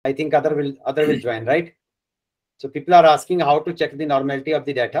I think other will join, right? So people are asking how to check the normality of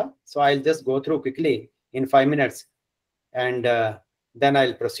the data. So I'll just go through quickly in 5 minutes, and then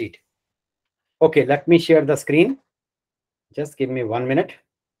I'll proceed. Okay, let me share the screen. Just give me 1 minute.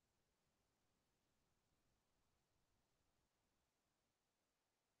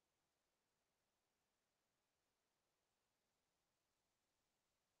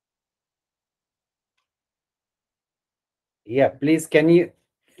 Yeah, please, can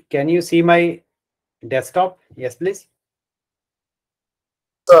you see my desktop? Yes, please.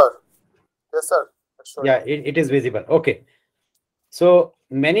 Sir. Yes, sir. Sure. Yeah, it is visible. Okay. So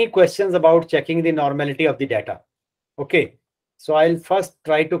many questions about checking the normality of the data. Okay. So I'll first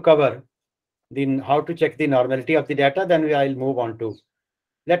try to cover the how to check the normality of the data. Then I'll move on to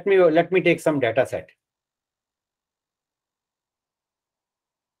let me take some data set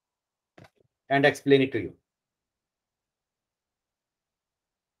and explain it to you.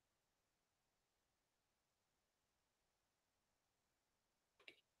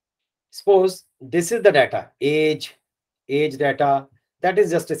 Suppose this is the data, age data. That is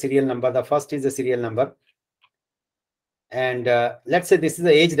just a serial number. The first is a serial number. And let's say this is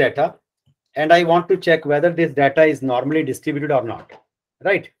the age data. And I want to check whether this data is normally distributed or not,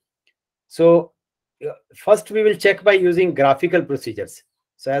 right? So first we will check by using graphical procedures.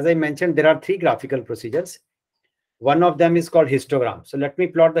 So as I mentioned, there are 3 graphical procedures. One of them is called histogram. So let me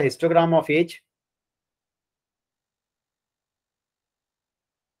plot the histogram of age.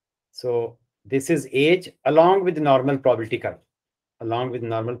 So this is age along with normal probability curve,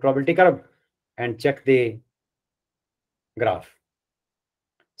 and check the graph.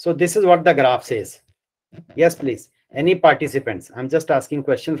 So this is what the graph says. Yes, please. Any participants? I'm just asking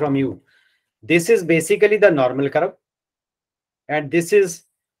question from you. This is basically the normal curve, and this is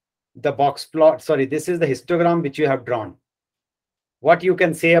the box plot. Sorry, this is the histogram which you have drawn. What you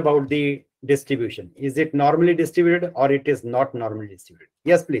can say about the distribution? Is it normally distributed or it is not normally distributed?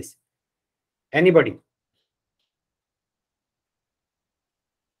 Yes, please. Anybody?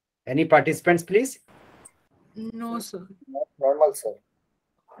 Any participants, please? No, sir. Not normal, sir.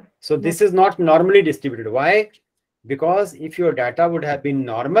 So this is not normally distributed. Why? Because if your data would have been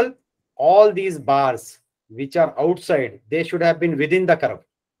normal, all these bars which are outside, they should have been within the curve.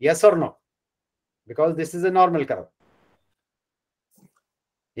 Yes or no? Because this is a normal curve.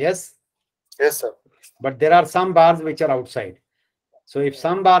 Yes? Yes, sir. But there are some bars which are outside. So if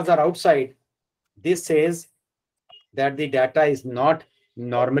some bars are outside, this says that the data is not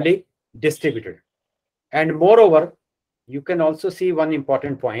normally distributed. And moreover, you can also see one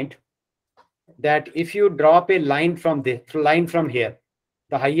important point, that if you drop a line from here,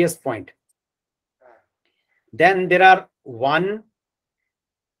 the highest point, then there are 1,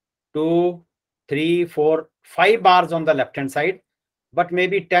 2, 3, 4, 5 bars on the left hand side, but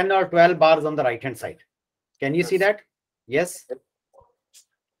maybe 10 or 12 bars on the right hand side. Can you see that? Yes.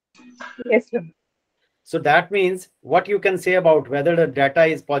 Yes, sir. So that means what you can say about whether the data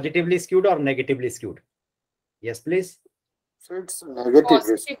is positively skewed or negatively skewed. Yes, please. So it's negative.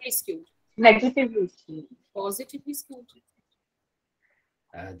 Positively skewed. Negatively skewed. Positively skewed.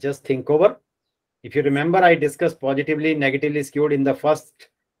 Just think over. If you remember, I discussed positively, negatively skewed in the first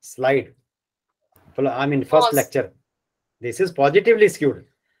slide. I mean, first lecture. This is positively skewed.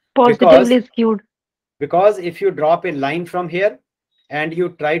 Positively skewed. Because if you drop a line from here and you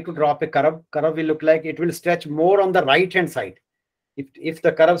try to drop a curve will look like it will stretch more on the right hand side. If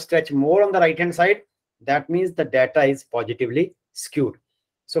the curve stretch more on the right hand side, that means the data is positively skewed.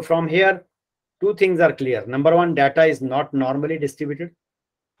 So from here, 2 things are clear. Number 1, data is not normally distributed.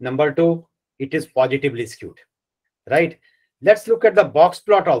 Number 2, it is positively skewed, right? Let's look at the box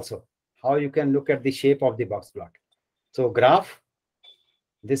plot also, how you can look at the shape of the box plot. So graph,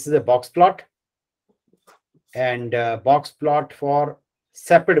 this is a box plot, and box plot for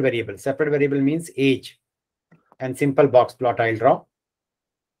separate variable. Separate variable means age, and simple box plot I'll draw.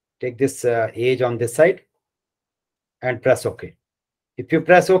 Take this age on this side and press OK. If you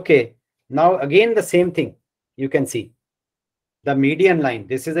press OK, now again the same thing. You can see the median line.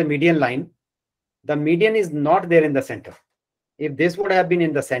 This is a median line. The median is not there in the center. If this would have been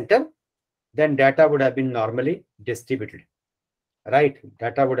in the center, then data would have been normally distributed, right?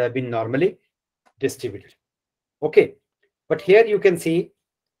 Data would have been normally distributed. Okay, but here you can see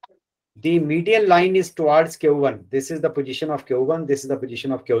the median line is towards Q1. This is the position of Q1. This is the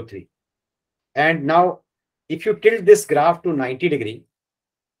position of Q3. And now if you tilt this graph to 90 degree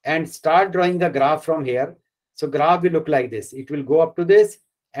and start drawing the graph from here, so graph will look like this. It will go up to this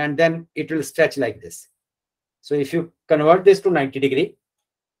and then it will stretch like this. So if you convert this to 90 degree,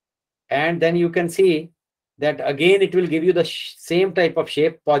 and then you can see that again it will give you the same type of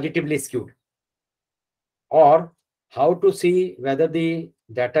shape, positively skewed. Or how to see whether the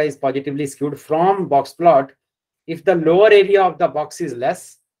data is positively skewed from box plot. If the lower area of the box is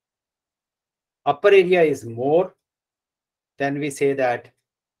less, upper area is more, then we say that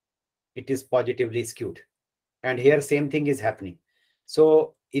it is positively skewed. And here same thing is happening.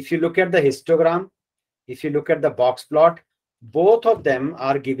 So if you look at the histogram, if you look at the box plot, both of them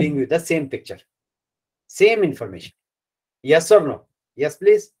are giving you the same picture, same information. Yes or no? Yes,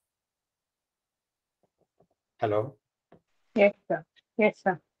 please. Hello. Yes, sir. Yes,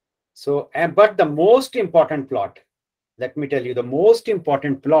 sir. So, but the most important plot, let me tell you, the most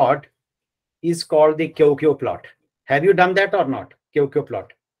important plot is called the QQ plot. Have you done that or not? QQ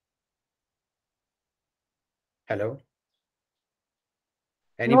plot. Hello.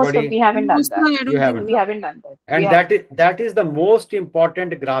 No, sir, Anybody? we haven't No, done sir, that. I don't You think haven't. We haven't done that. And We that is the most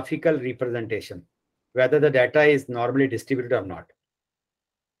important graphical representation, whether the data is normally distributed or not.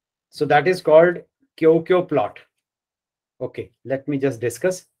 So that is called QQ plot. Okay, let me just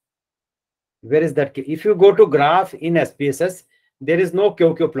discuss. Where is that? If you go to graph in SPSS, there is no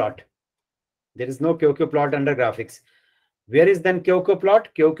QQ plot. There is no QQ plot under graphics. Where is then QQ plot?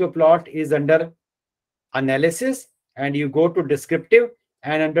 QQ plot is under analysis, and you go to descriptive,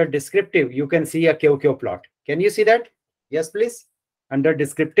 and under descriptive you can see a QQ plot. Can you see that? Yes, please. Under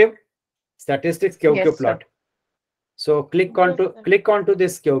descriptive statistics QQ Yes, sir. plot. So click onto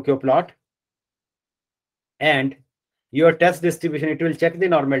this QQ plot, and your test distribution, it will check the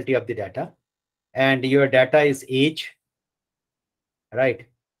normality of the data, and your data is age, right?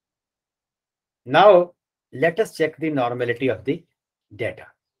 Now let us check the normality of the data.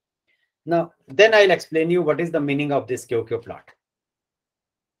 Now then I'll explain you what is the meaning of this QQ plot.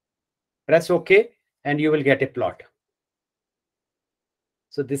 Press OK and you will get a plot.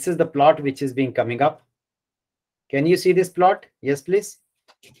 So this is the plot which is being coming up. Can you see this plot? Yes, please.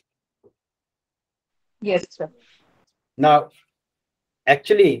 Yes, sir. Now,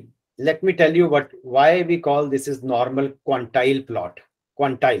 actually, let me tell you why we call this is normal quantile plot.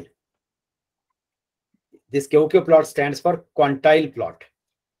 Quantile. This QQ plot stands for quantile plot.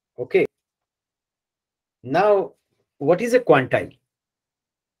 Okay. Now, what is a quantile?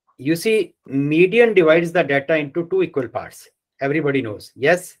 You see, median divides the data into two equal parts. Everybody knows.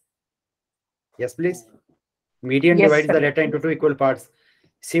 Yes? Yes, please. Median Yes, divides sir. the data into two equal parts.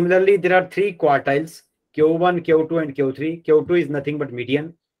 Similarly, there are three quartiles, Q1, Q2, and Q3. Q2 is nothing but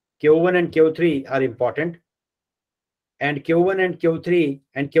median. Q1 and Q3 are important. And Q1 and Q3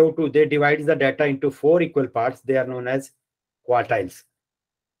 and Q2, they divide the data into four equal parts. They are known as quartiles.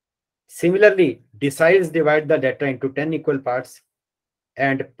 Similarly, deciles divide the data into 10 equal parts,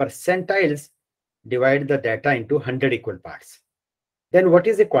 and percentiles divide the data into 100 equal parts. Then what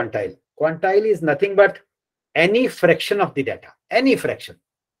is a quantile? Quantile is nothing but any fraction of the data, any fraction,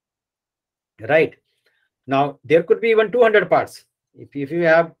 right? Now, there could be even 200 parts. If you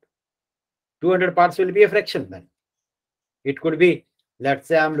have 200 parts will be a fraction then. It could be, let's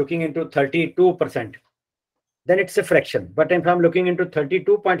say I'm looking into 32%, then it's a fraction. But if I'm looking into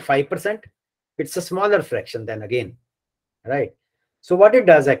 32.5%, it's a smaller fraction then again, right? So what it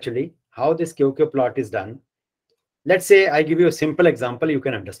does actually, how this QQ plot is done, let's say I give you a simple example you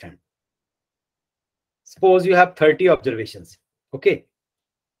can understand. Suppose you have 30 observations, okay?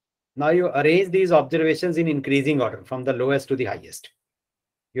 Now you arrange these observations in increasing order from the lowest to the highest.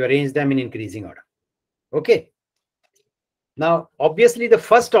 You arrange them in increasing order, okay? Now, obviously the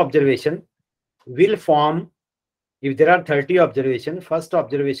first observation will form, if there are 30 observations, first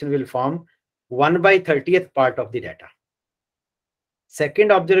observation will form 1/30th part of the data.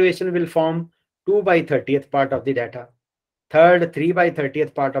 Second observation will form 2/30th part of the data. Third,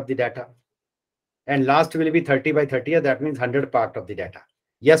 3/30th part of the data. And last will be 30/30th, that means 100 part of the data.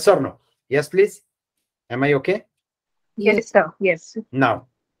 Yes or no? Yes, please. Am I okay? Yes, sir. Yes. Now,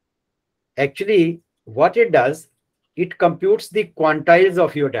 actually, what it does, it computes the quantiles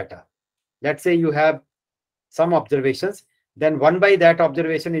of your data. Let's say you have some observations, then 1 by that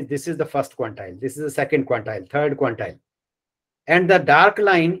observation is, this is the first quantile, this is the second quantile, third quantile. And the dark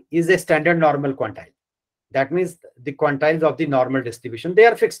line is a standard normal quantile. That means the quantiles of the normal distribution, they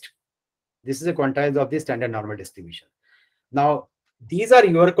are fixed. This is the quantiles of the standard normal distribution. Now, these are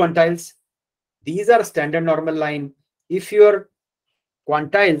your quantiles. These are standard normal line. If your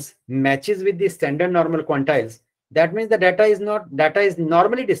quantiles matches with the standard normal quantiles, that means the data is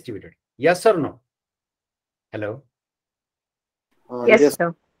normally distributed. Yes or no? Hello? Yes, Yes.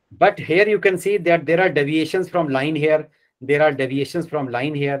 sir. But here you can see that there are deviations from line here. There are deviations from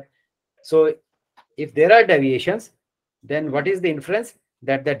line here. So if there are deviations, then what is the inference?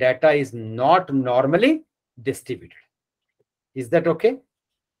 That the data is not normally distributed. Is that okay?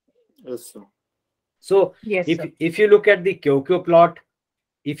 Yes, sir. So Yes, sir. if you look at the QQ plot,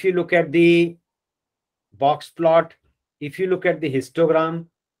 if you look at the box plot, if you look at the histogram,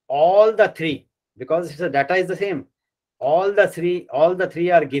 all the three, because the data is the same, all the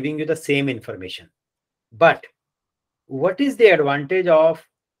three are giving you the same information. But what is the advantage of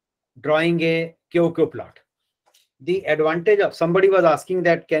drawing a QQ plot? The advantage of, somebody was asking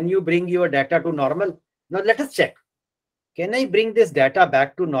that, can you bring your data to normal? Now let us check. Can I bring this data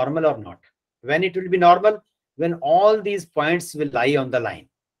back to normal or not? When it will be normal? When all these points will lie on the line.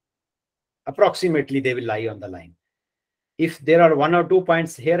 Approximately they will lie on the line. If there are 1 or 2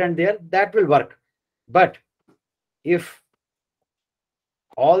 points here and there, that will work. But if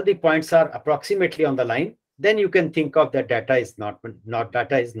all the points are approximately on the line, then you can think of that data is not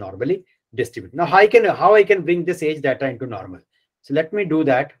data is normally distributed. Now how I can bring this age data into normal? So let me do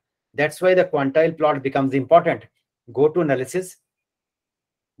that. That's why the quantile plot becomes important. Go to analysis,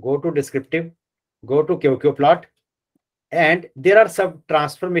 go to descriptive, go to QQ plot, and there are some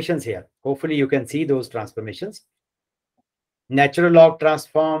transformations here. Hopefully you can see those transformations. Natural log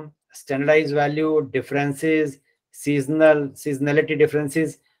transform, standardized value, differences, seasonality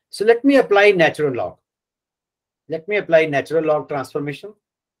differences. So let me apply natural log. Let me apply natural log transformation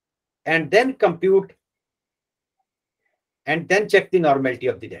and then compute and then check the normality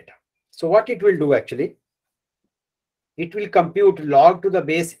of the data. So what it will do actually, it will compute log to the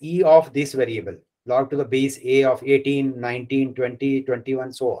base E of this variable, log to the base A of 18, 19, 20,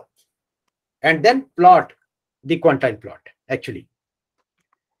 21, so on. And then plot the quantile plot actually.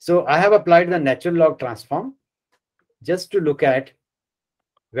 So I have applied the natural log transform just to look at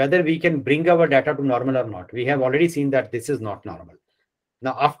whether we can bring our data to normal or not. We have already seen that this is not normal.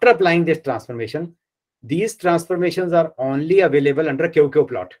 Now, after applying this transformation, these transformations are only available under QQ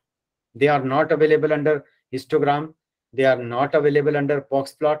plot. They are not available under histogram. They are not available under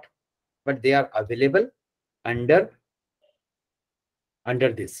box plot, but they are available under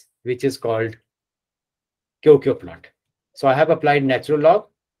this, which is called QQ plot. So I have applied natural log.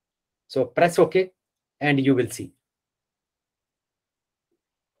 So press OK, and you will see.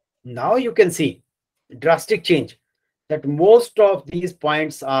 Now you can see drastic change that most of these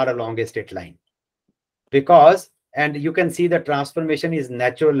points are along a straight line, because, and you can see the transformation is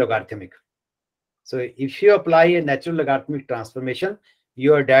natural logarithmic. So if you apply a natural logarithmic transformation,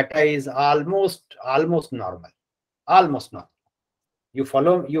 your data is almost normal, almost normal. You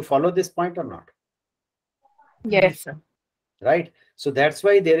follow this point or not? Yes, sir. Right. So that's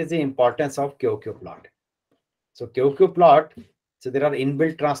why there is the importance of QQ plot. So QQ plot, so there are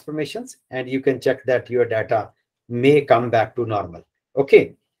inbuilt transformations, and you can check that your data may come back to normal.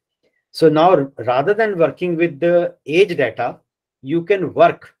 Okay. So now, rather than working with the age data, you can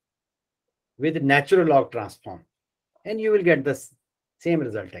work with natural log transform, and you will get the same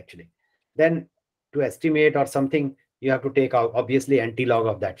result actually. Then to estimate or something, you have to take out obviously anti-log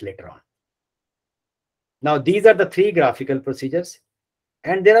of that later on. Now these are the three graphical procedures,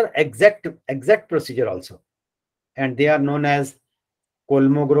 and there are exact procedure also, and they are known as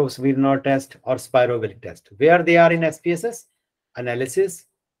Kolmogorov-Smirnov test or Spirovic test. Where they are in SPSS? Analysis,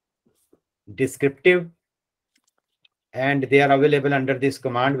 descriptive, and they are available under this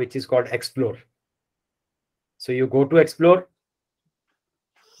command which is called explore. So you go to explore,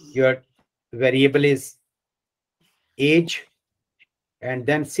 your variable is age, and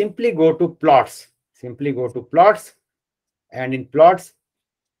then simply go to plots. Simply go to plots, and in plots,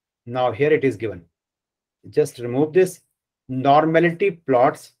 now here it is given. Just remove this, normality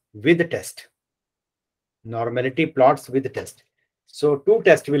plots with test. Normality plots with test. So two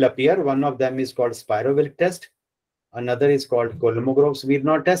tests will appear. One of them is called Spirovic test. Another is called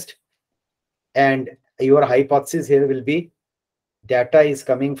Kolmogorov-Smirnov test. And your hypothesis here will be data is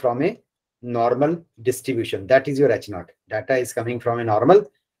coming from a normal distribution. That is your H0. Data is coming from a normal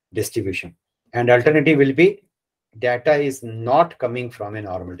distribution. And alternative will be data is not coming from a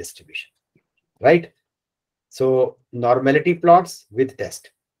normal distribution. Right? So normality plots with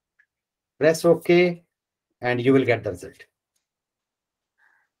test. Press OK, and you will get the result.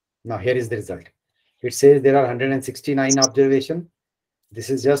 Now here is the result. It says there are 169 observation. This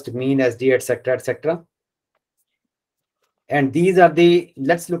is just mean SD, etc., etc. And these are the,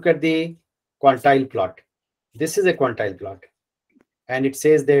 let's look at the quantile plot. This is a quantile plot. And it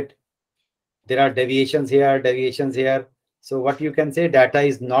says that there are deviations here, deviations here. So what you can say, data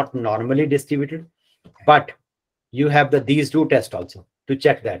is not normally distributed, but you have these two tests also to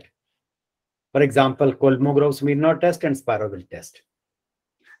check that. For example, Kolmogorov-Smirnov test and Spirovic test.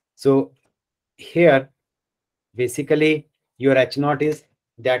 So here, basically, your H0 is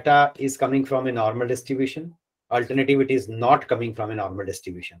data is coming from a normal distribution. Alternative, it is not coming from a normal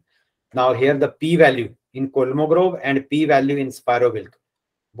distribution. Now here the p-value in Kolmogorov and p-value in Spirovilk,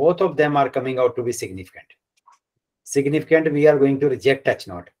 both of them are coming out to be significant. Significant, we are going to reject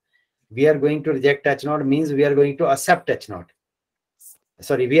H0. We are going to reject H0 means we are going to accept H0.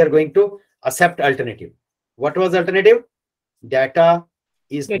 Sorry, we are going to accept alternative. What was alternative? Data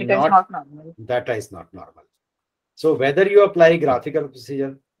is not normal. Data is not normal. So whether you apply graphical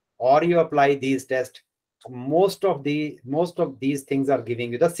precision or you apply these tests, most of these things are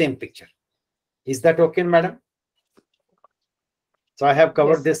giving you the same picture. Is that okay, madam? So I have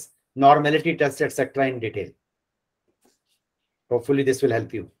covered this normality test, etc. in detail. Hopefully this will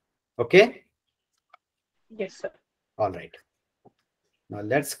help you. Okay? Yes, sir. All right. Now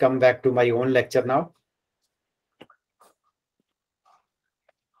let's come back to my own lecture now.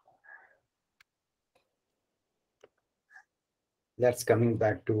 Let's coming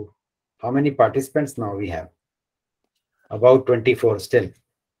back to how many participants now we have? About 24 still.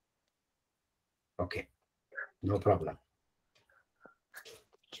 Okay, no problem.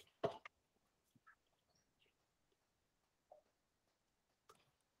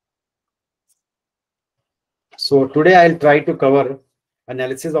 So today I'll try to cover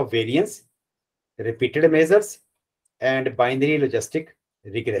analysis of variance, repeated measures, and binary logistic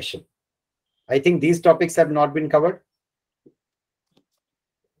regression. I think these topics have not been covered.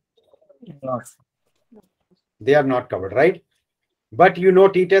 They are not covered, right? But you know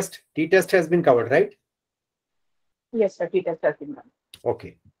t-test. T-test has been covered, right? Yes, sir. T-test has been done.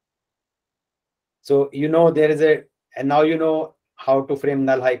 Okay. So you know there is and now you know how to frame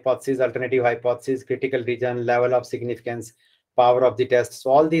null hypothesis, alternative hypothesis, critical region, level of significance, power of the test.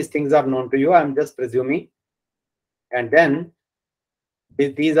 So all these things are known to you. I'm just presuming. And then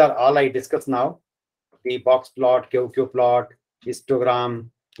these are all I discuss now. The box plot, QQ plot, histogram,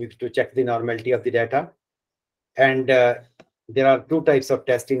 to check the normality of the data. And there are two types of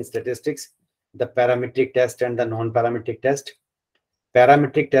tests in statistics, the parametric test and the non-parametric test.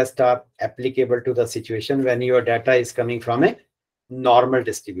 Parametric tests are applicable to the situation when your data is coming from a normal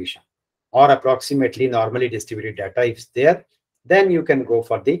distribution or approximately normally distributed data. If it's there, then you can go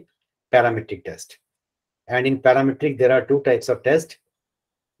for the parametric test. And in parametric, there are two types of test,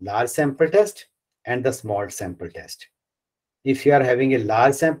 large sample test and the small sample test. If you are having a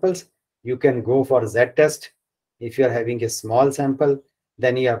large samples, you can go for Z-test. If you are having a small sample,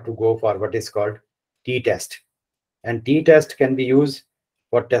 then you have to go for what is called t-test. And t-test can be used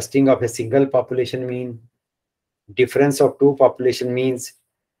for testing of a single population mean, difference of two population means,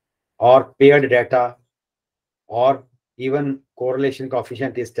 or paired data, or even correlation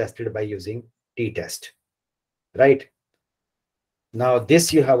coefficient is tested by using t-test. Right? Now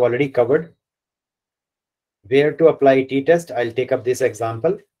this you have already covered. Where to apply t-test? I'll take up this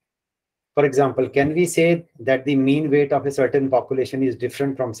example. For example, can we say that the mean weight of a certain population is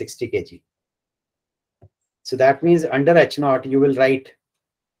different from 60 kg? So that means under H0, you will write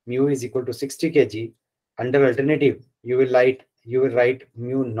mu is equal to 60 kg. Under alternative, you will write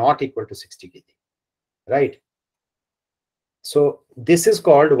mu not equal to 60 kg. Right? So this is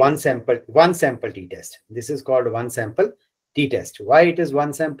called one sample t-test. This is called one sample t-test. Why it is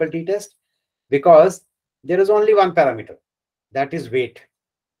one sample t-test? Because there is only one parameter, that is weight.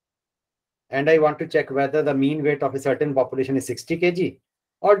 And I want to check whether the mean weight of a certain population is 60 kg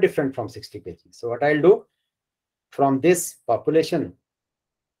or different from 60 kg. So what I'll do, from this population,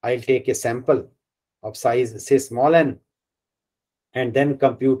 I'll take a sample of size, say small n, and then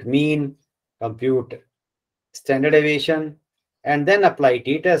compute mean, compute standard deviation, and then apply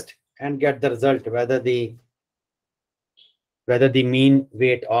t-test and get the result whether the mean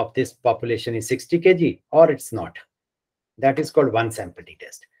weight of this population is 60 kg or it's not. That is called one sample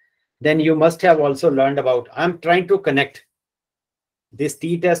t-test. Then you must have also learned about, I'm trying to connect this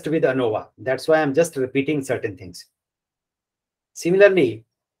t-test with ANOVA. That's why I'm just repeating certain things. Similarly,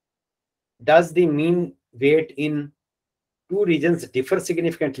 does the mean weight in two regions differ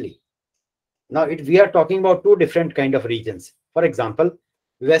significantly? Now, we are talking about two different kind of regions. For example,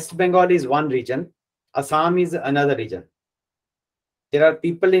 West Bengal is one region, Assam is another region. There are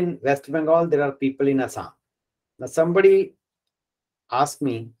people in West Bengal, there are people in Assam. Now, somebody asked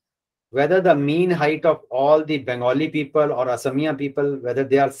me whether the mean height of all the Bengali people or Assamia people, whether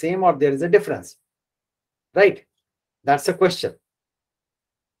they are same or there is a difference. Right? That's a question.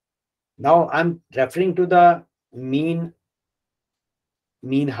 Now, I'm referring to the mean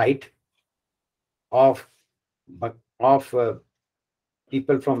height of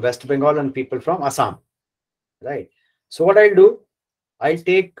people from West Bengal and people from Assam, right? So what I'll do, I'll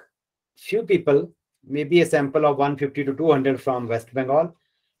take few people, maybe a sample of 150 to 200 from West Bengal,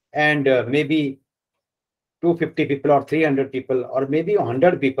 and maybe 250 people or 300 people or maybe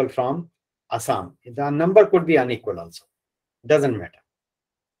 100 people from Assam. The number could be unequal also. Doesn't matter.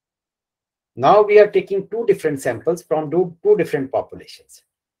 Now we are taking two different samples from two different populations.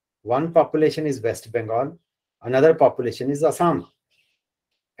 One population is West Bengal, another population is Assam.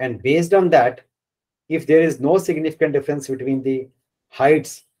 And based on that, if there is no significant difference between the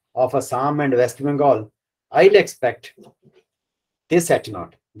heights of Assam and West Bengal, I'll expect this at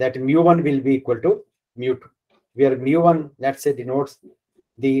naught, that mu1 will be equal to mu2, where mu1, let's say, denotes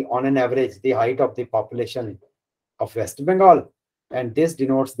the, on an average, the height of the population of West Bengal, and this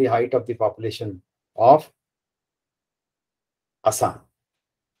denotes the height of the population of Assam.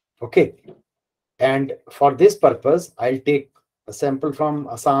 Okay. And for this purpose, I'll take a sample from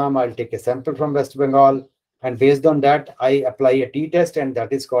Assam, I'll take a sample from West Bengal, and based on that, I apply a t-test, and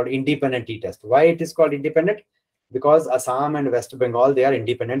that is called independent t-test. Why it is called independent? Because Assam and West Bengal, they are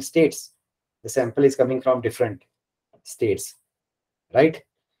independent states. The sample is coming from different states, right?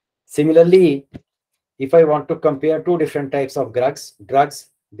 Similarly, if I want to compare two different types of drugs,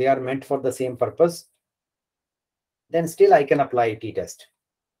 they are meant for the same purpose, then still I can apply a t-test.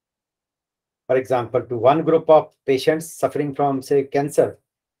 For example, to one group of patients suffering from, say, cancer,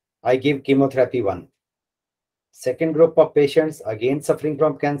 I give chemotherapy 1. Second group of patients, again suffering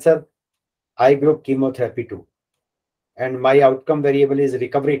from cancer, I group chemotherapy 2. And my outcome variable is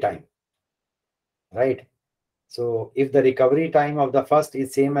recovery time, right? So if the recovery time of the first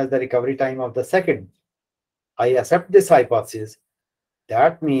is same as the recovery time of the second, I accept this hypothesis.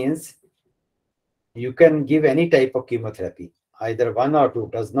 That means you can give any type of chemotherapy, either 1 or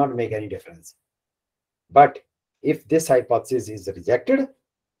 2, does not make any difference. But if this hypothesis is rejected,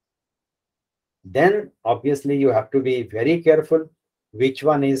 then obviously you have to be very careful which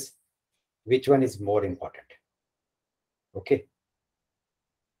one is more important. Okay.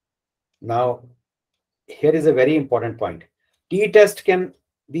 Now, here is a very important point. T-test can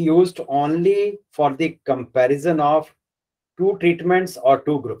be used only for the comparison of two treatments or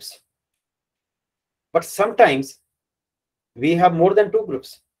two groups. But sometimes we have more than two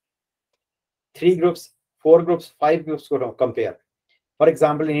groups, 3 groups, 4 groups, 5 groups to compare. For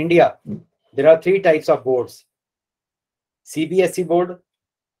example, in India, there are 3 types of boards: CBSE board,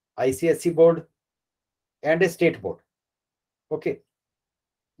 ICSE board, and a state board. Okay.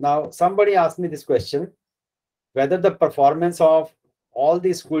 Now, somebody asked me this question, whether the performance of all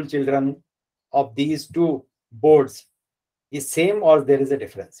the school children of these two boards is same or there is a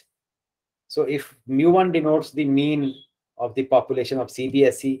difference. So if mu1 denotes the mean of the population of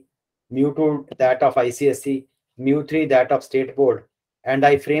CBSE, mu2 that of ICSE, mu3 that of state board, and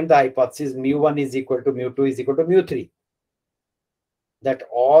I frame the hypothesis mu1 is equal to mu2 is equal to mu3, that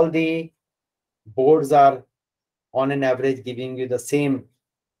all the boards are on an average giving you the same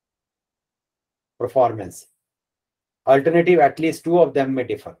performance. Alternative, at least 2 of them may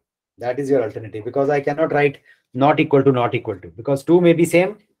differ. That is your alternative, because I cannot write not equal to, because 2 may be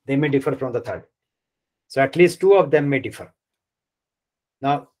same, they may differ from the third. So at least 2 of them may differ.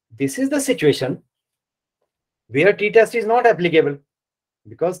 Now, this is the situation where t-test is not applicable,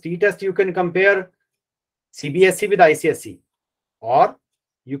 because t-test you can compare CBSE with ICSE, or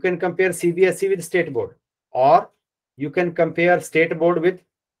you can compare CBSE with state board, or you can compare state board with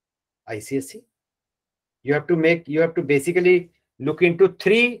ICSE. You have to basically look into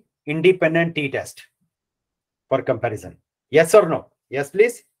 3 independent t-tests for comparison. Yes or no? Yes,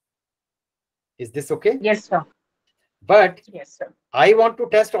 please. Is this okay? Yes, sir. But Yes, sir. I want to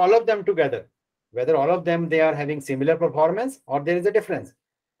test all of them together, whether all of them they are having similar performance or there is a difference.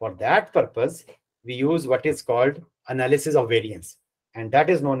 For that purpose, we use what is called analysis of variance, and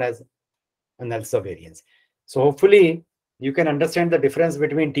that is known as analysis of variance. So hopefully you can understand the difference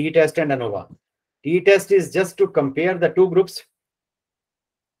between t-test and ANOVA. T-test is just to compare the 2 groups,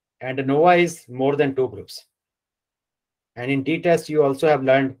 and ANOVA is more than 2 groups. And in t-test, you also have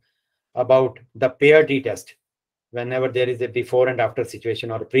learned about the pair t-test. Whenever there is a before and after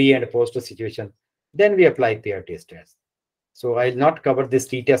situation or pre and post situation, then we apply pair t-test. So I'll not cover this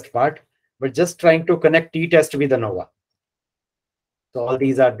t-test part, but just trying to connect t-test with ANOVA. So all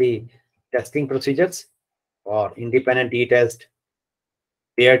these are the testing procedures for independent t-test,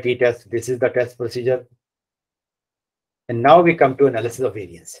 pair t-test. This is the test procedure. And now we come to analysis of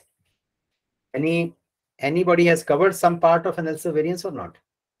variance. Anybody has covered some part of analysis of variance or not?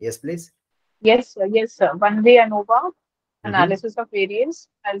 Yes, please. Yes, sir. Yes, sir. One-way ANOVA analysis of variance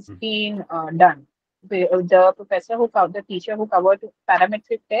has been done. The professor the teacher who covered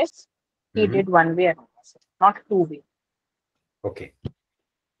parametric tests, he did one-way ANOVA, not two-way. Okay.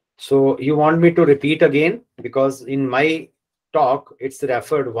 So you want me to repeat again, because in my talk, it's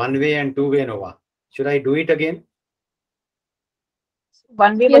referred one-way and two-way ANOVA. Should I do it again?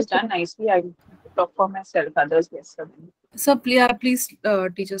 One way Yes, was sir. done nicely. I talk for myself. Others, yes, sir. So please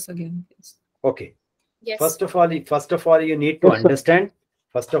teach us again, please. Okay. Yes. First of all, you need to Yes, sir. understand.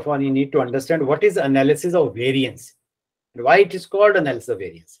 First of all, you need to understand what is analysis of variance and why it is called analysis of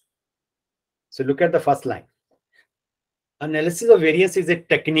variance. So look at the first line. Analysis of variance is a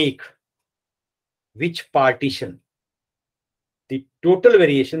technique which partition the total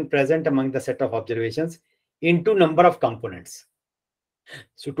variation present among the set of observations into number of components.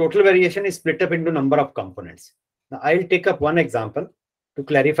 So total variation is split up into number of components. Now I'll take up one example to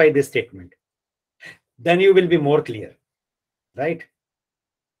clarify this statement. Then you will be more clear, right?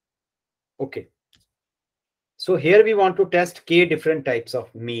 Okay. So here we want to test k different types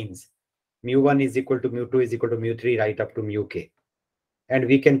of means. Mu1 is equal to mu2 is equal to mu3 right up to mu k. And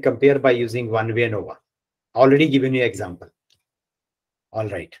we can compare by using one-way ANOVA. Already given you example. All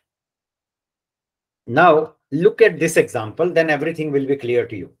right. Now look at this example, then everything will be clear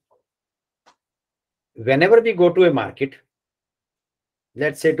to you. Whenever we go to a market,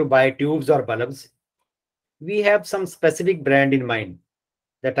 let's say to buy tubes or bulbs, we have some specific brand in mind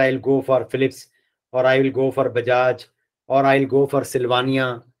that I'll go for Philips, or I will go for Bajaj, or I'll go for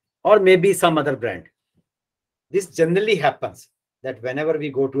Sylvania, or maybe some other brand. This generally happens that whenever we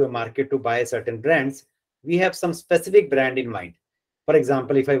go to a market to buy certain brands, we have some specific brand in mind. For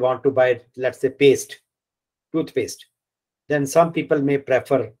example, if I want to buy, let's say, toothpaste, then some people may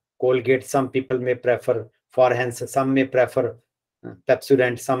prefer Colgate, some people may prefer Forhance, some may prefer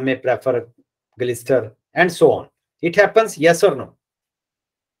Pepsodent, some may prefer Glister, and so on. It happens, yes or no?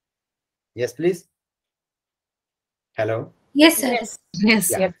 Yes, please. Hello. Yes, sir. Yes.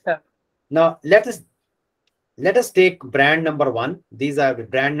 Yes. Yeah. Yes, sir. Now let us take brand number 1. These are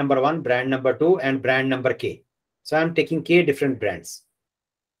brand number 1, brand number 2, and brand number k. So I'm taking k different brands.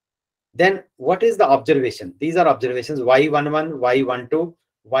 Then what is the observation? These are observations Y11, Y12,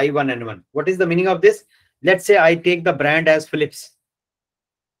 Y1N1. What is the meaning of this? Let's say I take the brand as Philips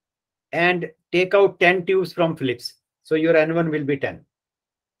and take out 10 tubes from Philips. So your N1 will be 10.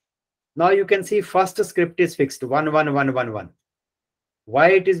 Now you can see first script is fixed 11111.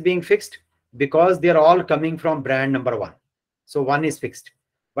 Why it is being fixed? Because they are all coming from brand number 1. So 1 is fixed.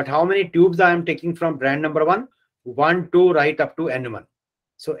 But how many tubes I am taking from brand number 1? 1, 2, right up to N1.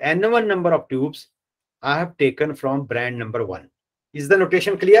 So N1 number of tubes I have taken from brand number 1. Is the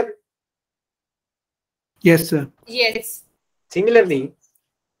notation clear? Yes, sir. Yes. Similarly,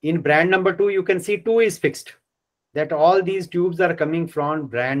 in brand number 2, you can see 2 is fixed. That all these tubes are coming from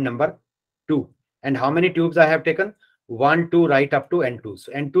brand number 2. And how many tubes I have taken? 1, 2, right up to N2.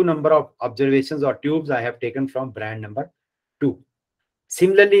 So N2 number of observations or tubes I have taken from brand number 2.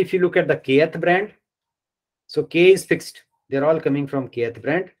 Similarly, if you look at the kth brand, so k is fixed. They're all coming from kth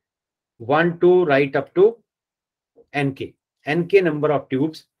brand. 1, 2, right up to nk. Nk number of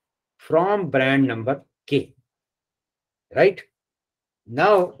tubes from brand number k. Right?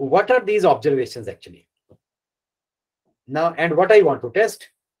 Now, what are these observations actually? Now, and what I want to test?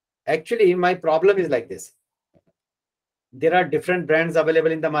 Actually, my problem is like this. There are different brands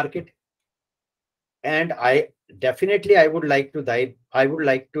available in the market. And I would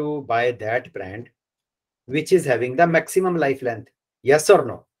like to buy that brand which is having the maximum life length. Yes or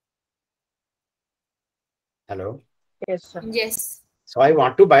no? Hello? Yes, sir. Yes. So I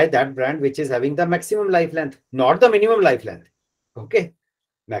want to buy that brand which is having the maximum life length, not the minimum life length. Okay.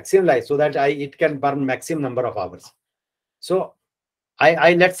 Maximum life, so that it can burn maximum number of hours. So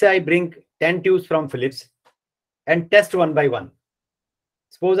let's say I bring 10 tubes from Philips and test one by one.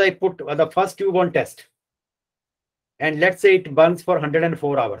 Suppose I put the first tube on test and let's say it burns for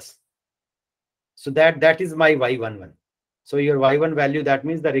 104 hours. So that is my Y11. So your Y1 value, that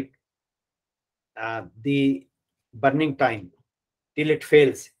means the burning time till it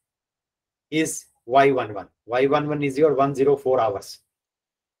fails is Y11. Y11 is your 104 hours.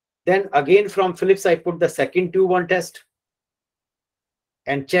 Then again from Philips, I put the second tube on test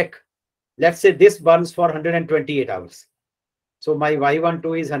and check. Let's say this burns for 128 hours. So my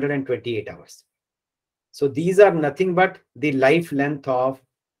Y12 is 128 hours. So these are nothing but the life length of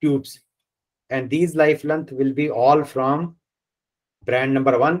tubes. And these life length will be all from brand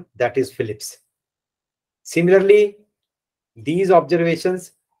number 1, that is Philips. Similarly, these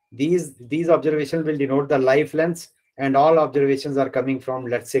observations will denote the life lengths, and all observations are coming from,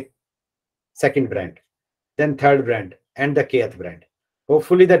 let's say, second brand, then third brand, and the kth brand.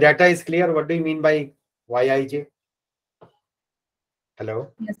 Hopefully the data is clear. What do you mean by Yij?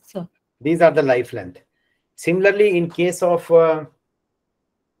 Hello? Yes, sir. These are the life length. Similarly, in case of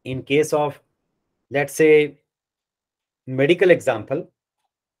let's say medical example,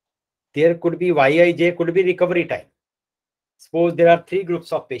 there could be Yij, could be recovery time. Suppose there are 3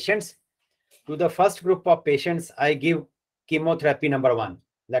 groups of patients. To the first group of patients, I give chemotherapy number 1.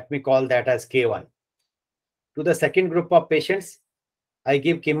 Let me call that as K1. To the second group of patients, I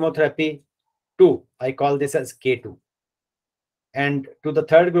give chemotherapy 2. I call this as K2. And to the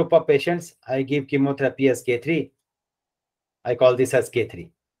third group of patients, I give chemotherapy as K3. I call this as K3,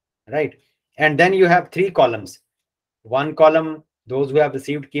 right? And then you have 3 columns. One column, those who have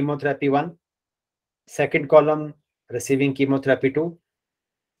received chemotherapy 1. Second column, receiving chemotherapy 2.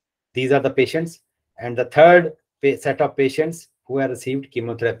 These are the patients. And the third set of patients who have received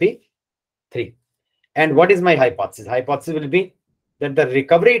chemotherapy 3. And what is my hypothesis? Hypothesis will be that the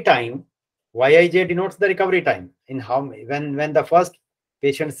recovery time, Yij denotes the recovery time. In how, when the first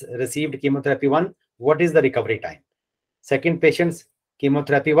patients received chemotherapy 1, what is the recovery time? Second patient's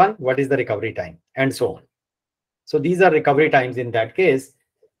chemotherapy 1, what is the recovery time? And so on. So these are recovery times in that case.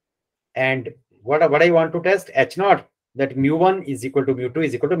 And what I want to test, H0, that mu1 is equal to mu2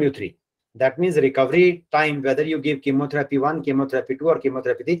 is equal to mu3. That means recovery time, whether you give chemotherapy 1, chemotherapy 2, or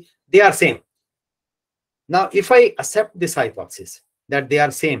chemotherapy 3, they are same. Now, if I accept this hypothesis that they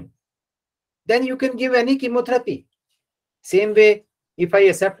are same, then you can give any chemotherapy. Same way, if I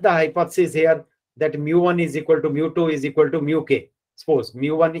accept the hypothesis here that mu1 is equal to mu2 is equal to mu k, suppose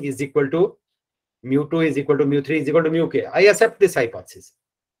mu1 is equal to mu2 is equal to mu3 is equal to mu k. I accept this hypothesis.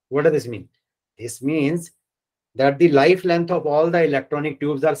 What does this mean? This means that the life length of all the electronic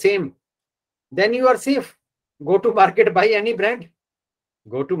tubes are same. Then you are safe. Go to market, buy any brand.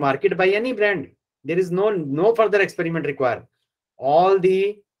 Go to market, buy any brand. There is no further experiment required. All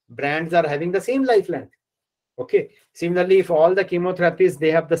the brands are having the same life length. Okay. Similarly, if all the chemotherapies,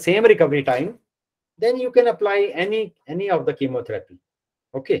 they have the same recovery time, then you can apply any of the chemotherapy.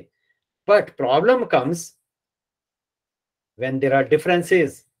 Okay. But problem comes when there are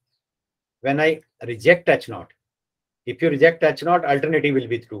differences. When I reject H0. If you reject H0, alternative will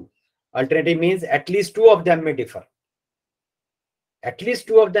be true. Alternative means at least 2 of them may differ. At least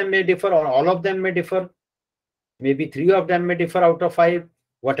 2 of them may differ, or all of them may differ. Maybe 3 of them may differ out of 5,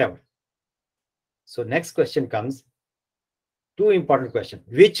 whatever. So next question comes, 2 important questions.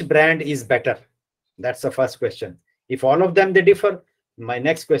 Which brand is better? That's the first question. If all of them they differ, my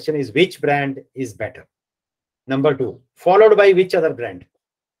next question is which brand is better? Number 2, followed by which other brand?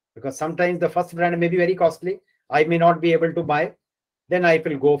 Because sometimes the first brand may be very costly. I may not be able to buy. Then I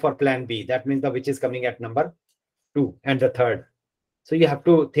will go for plan B. That means the which is coming at number 2 and the third. So you have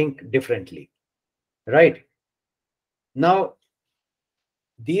to think differently, right? Now,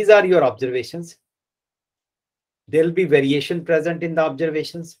 these are your observations. There will be variation present in the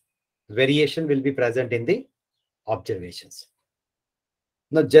observations. Variation will be present in the observations.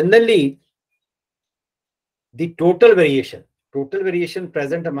 Now, generally, the total variation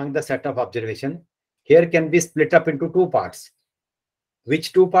present among the set of observation here can be split up into 2 parts.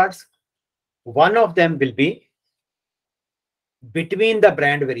 Which 2 parts? One of them will be between the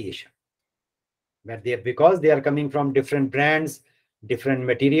brand variation, because they are coming from different brands, different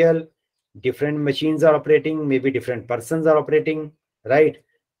material, different machines are operating, maybe different persons are operating, right?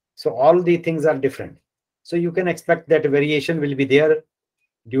 So all the things are different. So you can expect that variation will be there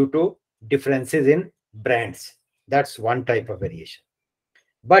due to differences in brands. That's one type of variation.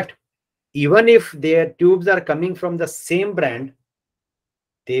 But even if their tubes are coming from the same brand,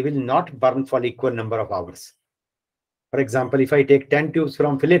 they will not burn for equal number of hours. For example, if I take 10 tubes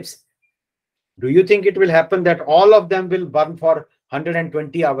from Philips, do you think it will happen that all of them will burn for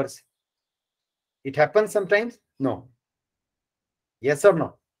 120 hours? It happens sometimes? No. Yes or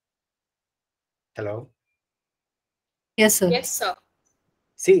no? Hello? Yes, sir. Yes, sir.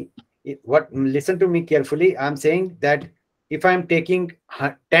 See, listen to me carefully. I'm saying that if I'm taking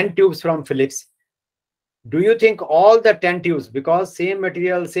 10 tubes from Philips, do you think all the 10 tubes, because same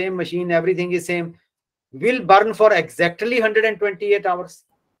material, same machine, everything is same, will burn for exactly 128 hours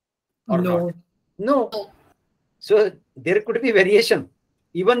or not? No. So there could be variation.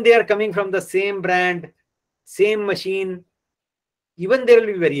 Even they are coming from the same brand, same machine, even there will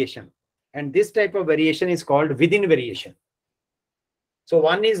be variation. And this type of variation is called within variation. So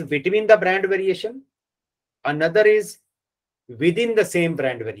one is between the brand variation, another is within the same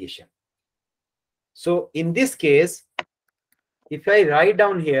brand variation. So in this case, if I write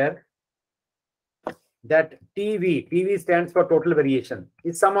down here that TV stands for total variation,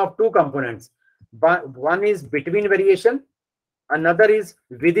 is sum of 2 components. One is between variation, another is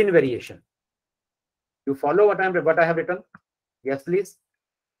within variation. You follow what I have written? Yes, please.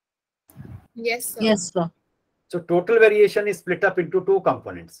 Yes, sir. Yes, sir. So total variation is split up into 2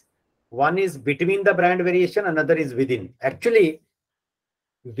 components. One is between the brand variation, another is within. Actually,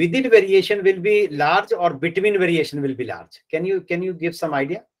 within variation will be large or between variation will be large. Can you give some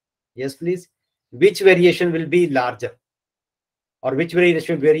idea? Yes, please. Which variation will be larger? Or which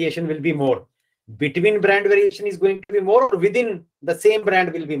variation will be more? Between brand variation is going to be more, or within the same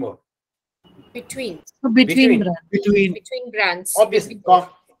brand will be more? Between. Between brand. Between brands. Obviously,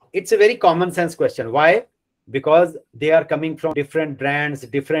 it's a very common sense question. Why? Because they are coming from different brands,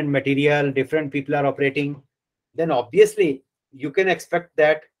 different material, different people are operating. Then obviously, you can expect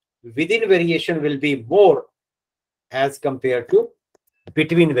that within variation will be more as compared to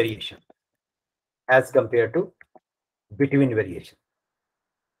between variation. As compared to between variation.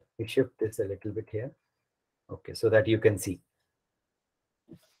 We shift this a little bit here. Okay, so that you can see.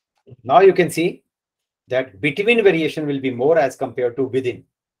 Now you can see that between variation will be more as compared to within.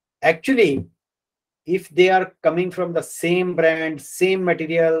 Actually, if they are coming from the same brand, same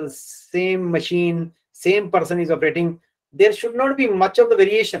material, same machine, same person is operating, there should not be much of the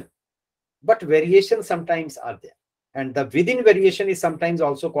variation. But variation sometimes are there. And the within variation is sometimes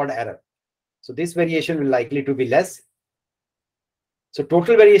also called error. So this variation will likely to be less. So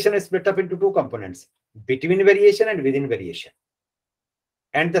total variation is split up into two components, between variation and within variation.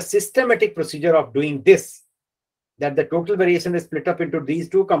 And the systematic procedure of doing this, that the total variation is split up into these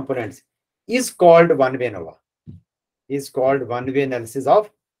two components, is called one-way ANOVA. Is called one-way analysis of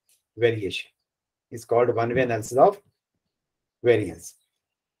variation. Is called one-way analysis of variance.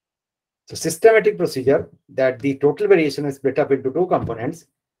 So systematic procedure that the total variation is split up into two components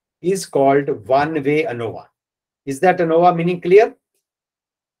is called one-way ANOVA. Is that ANOVA meaning clear?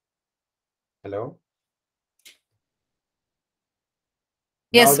 Hello?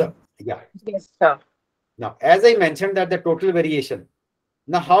 Yes, Now sir. Yes, sir. Now, as I mentioned that the total variation.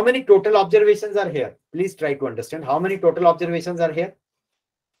 Now, how many total observations are here? Please try to understand how many total observations are here.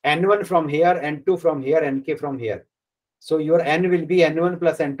 N1 from here, N2 from here, Nk from here. So your N will be N1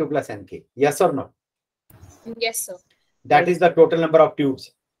 plus N2 plus Nk. Yes or no? Yes, sir. That is the total number of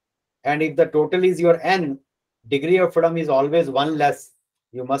tubes. And if the total is your N, degree of freedom is always one less.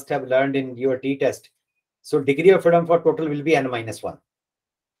 You must have learned in your t-test. So degree of freedom for total will be N minus 1.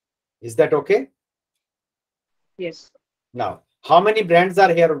 Is that okay? Yes. Now, how many brands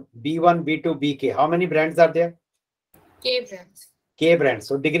are here? B1, B2, BK. How many brands are there? K brands. K brands.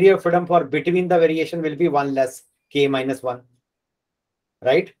 So degree of freedom for between the variation will be 1 less, K minus 1.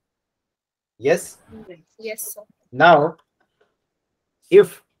 Right? Yes? Yes, sir. Now,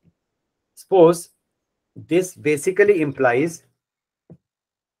 if suppose this basically implies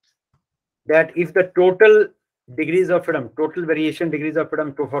that if the total degrees of freedom, total variation degrees of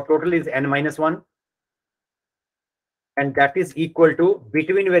freedom for total is N minus 1, and that is equal to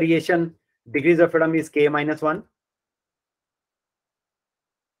between variation degrees of freedom is K minus 1,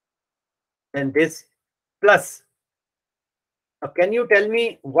 and this plus. Now, can you tell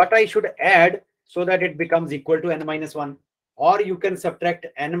me what I should add so that it becomes equal to N minus 1? Or you can subtract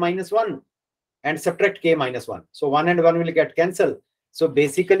N minus 1 and subtract K minus 1. So 1 and 1 will get cancelled. So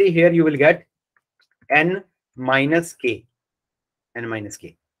basically here you will get N minus K. N minus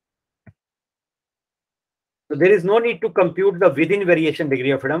K. So there is no need to compute the within variation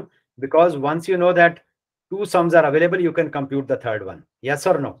degree of freedom, because once you know that two sums are available, you can compute the third one. Yes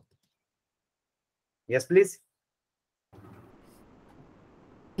or no? Yes, please.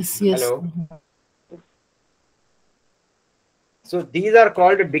 Yes. Hello. So these are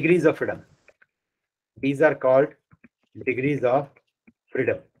called degrees of freedom. These are called degrees of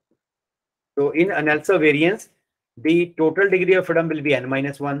freedom. So in analysis of variance, the total degree of freedom will be N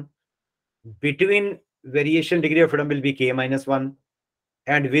minus 1. Between variation degree of freedom will be K minus 1.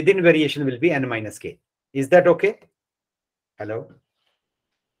 And within variation will be N minus K. Is that okay? Hello?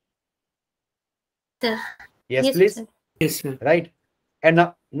 Sir. Yes, Yes, please. sir. Yes, sir. Right.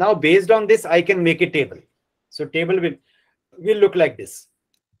 And now based on this, I can make a table. So table will look like this.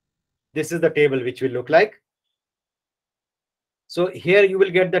 This is the table which will look like. So here you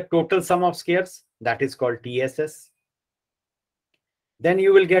will get the total sum of squares, that is called TSS. Then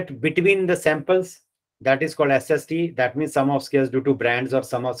you will get between the samples, that is called SST. That means sum of squares due to brands or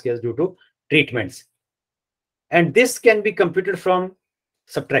sum of squares due to treatments. And this can be computed from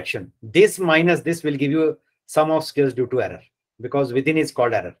subtraction. This minus this will give you sum of squares due to error, because within is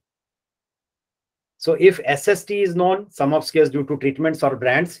called error. So if SST is known, sum of squares due to treatments or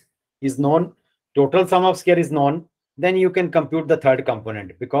brands is known, total sum of square is known, then you can compute the third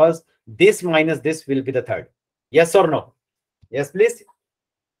component, because this minus this will be the third. Yes or no? Yes, please.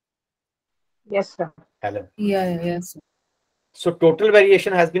 Yes, sir. Hello. Yes. So total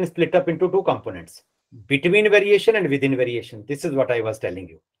variation has been split up into two components, between variation and within variation. This is what I was telling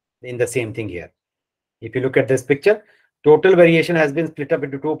you. in the same thing here. If you look at this picture, total variation has been split up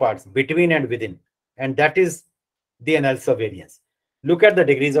into two parts, between and within, and that is the analysis of variance. Look at the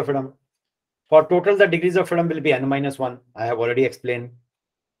degrees of freedom. For total, the degrees of freedom will be n-1. I have already explained.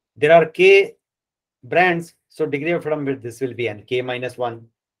 There are k brands, so degree of freedom with this will be n, k-1.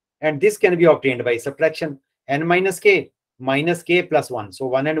 And this can be obtained by subtraction, n minus k plus 1. So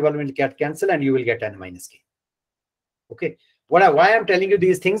 1 and 1 will get cancelled and you will get n minus k. Okay. Why I'm telling you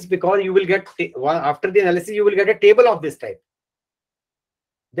these things? Because you will get, after the analysis, you will get a table of this type.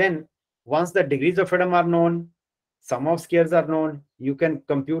 Then once the degrees of freedom are known, sum of squares are known, you can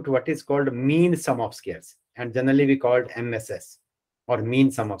compute what is called mean sum of squares. And generally we call it MSS, or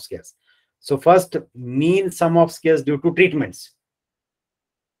mean sum of squares. So first, mean sum of squares due to treatments.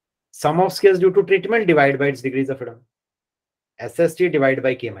 Sum of squares due to treatment divided by its degrees of freedom. SST divided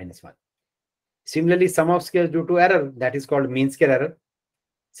by k-1. Similarly, sum of squares due to error, that is called mean square error.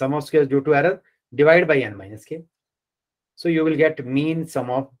 Sum of squares due to error divided by n minus k. So you will get mean sum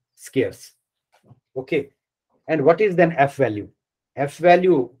of squares. Okay. And what is then F value? F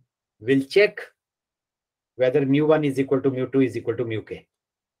value will check whether mu1 is equal to mu2 is equal to mu k.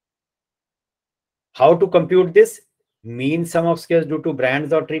 How to compute this? Mean sum of squares due to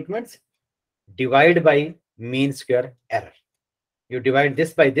brands or treatments divide by mean square error. You divide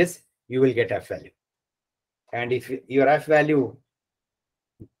this by this, you will get F value. And if your F value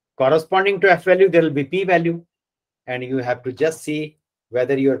corresponding to F value, there will be P value. And you have to just see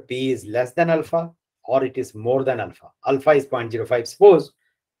whether your P is less than alpha or it is more than alpha. Alpha is 0.05, suppose.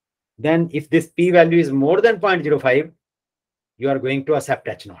 Then if this P value is more than 0.05, you are going to accept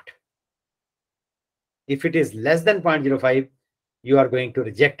H0. If it is less than 0.05, you are going to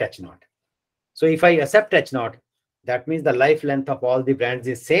reject H0. So if I accept H0, that means the life length of all the brands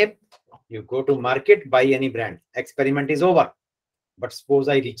is same. You go to market, buy any brand. Experiment is over. But suppose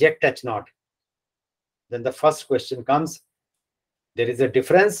I reject H0. Then the first question comes, there is a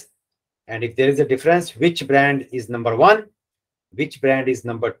difference. And if there is a difference, which brand is number 1? Which brand is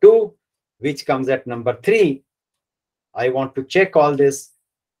number 2? Which comes at number 3? I want to check all this.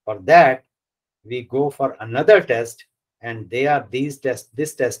 For that, we go for another test, and they are these tests.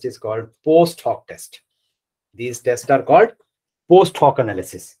 This test is called post hoc test. These tests are called post hoc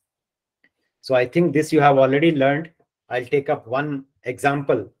analysis. So I think this you have already learned. I'll take up one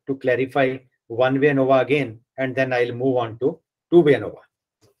example to clarify one-way ANOVA again, and then I'll move on to two-way ANOVA.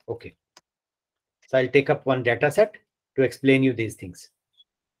 Okay. So I'll take up one data set to explain you these things.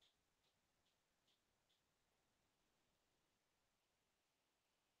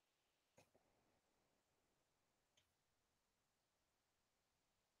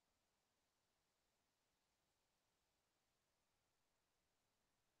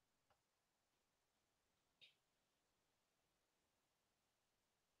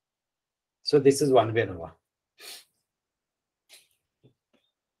 So this is one-way ANOVA.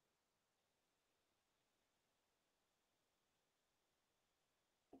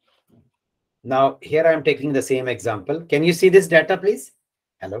 Now here I am taking the same example. Can you see this data, please?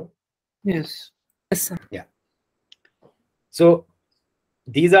 Hello? Yes. Yes, sir. Yeah. So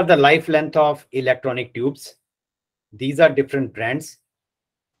these are the life length of electronic tubes. These are different brands.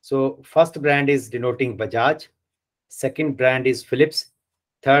 So first brand is denoting Bajaj. Second brand is Philips.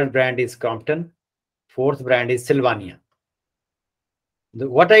 Third brand is Crompton. Fourth brand is Sylvania.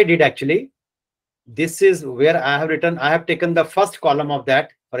 What I did actually, this is where I have written, I have taken the first column of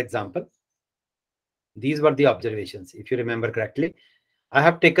that, for example. These were the observations, if you remember correctly. I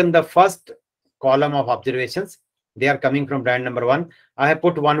have taken the first column of observations. They are coming from brand number 1. I have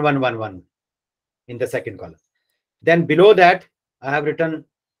put 1111 in the second column. Then below that, I have written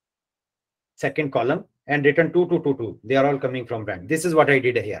second column and written 2222. They are all coming from brand. This is what I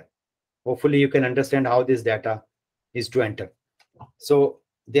did here. Hopefully you can understand how this data is to enter. So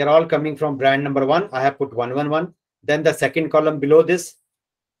they are all coming from brand number 1. I have put 111. Then the second column below this,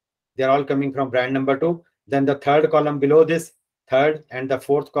 they are all coming from brand number 2. Then the third column below this, third, and the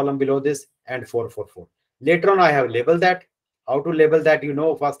fourth column below this, and 444. Later on, I have labeled that. How to label that, you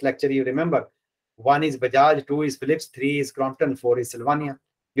know, first lecture you remember. 1 is Bajaj, 2 is Philips, 3 is Crompton, 4 is Sylvania.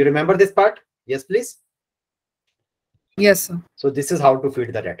 You remember this part? Yes, please. Yes, sir. So this is how to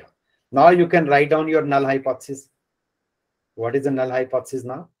feed the data. Now you can write down your null hypothesis. What is the null hypothesis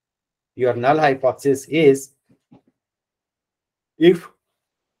now? Your null hypothesis is if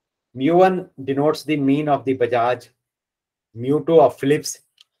mu1 denotes the mean of the Bajaj, mu2 of Philips,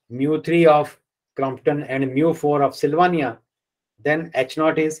 mu3 of Crompton, and mu4 of Sylvania, then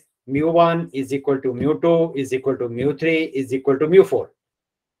H0 is mu1 is equal to mu2 is equal to mu3 is equal to mu4.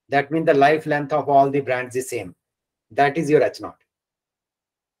 That means the life length of all the brands is same. That is your H0.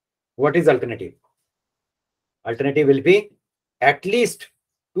 What is alternative? Alternative will be at least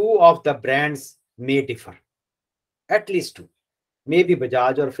two of the brands may differ. At least two. Maybe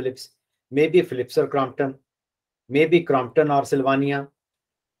Bajaj or Philips, maybe Philips or Crompton, maybe Crompton or Sylvania.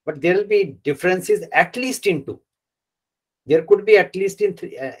 But there will be differences at least in two. There could be at least in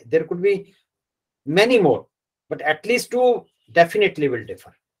three. There could be many more, but at least two definitely will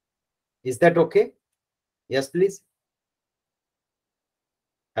differ. Is that okay? Yes, please.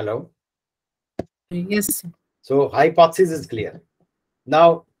 Hello. Yes, sir. So hypothesis is clear.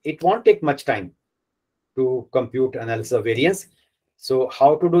 Now it won't take much time to compute analysis of variance. So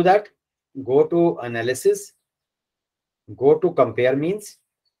how to do that? Go to analysis, go to compare means,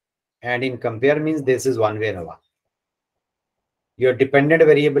 and in compare means this is one-way ANOVA. Your dependent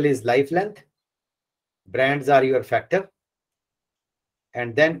variable is life length. Brands are your factor.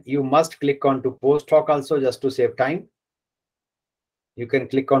 And then you must click on to post hoc also just to save time. You can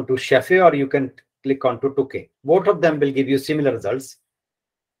click on to Shefe or you can click on to Tukey. Both of them will give you similar results.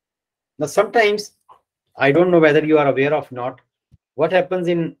 Now, sometimes, I don't know whether you are aware of not, what happens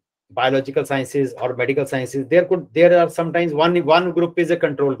in biological sciences or medical sciences, there are sometimes one group is a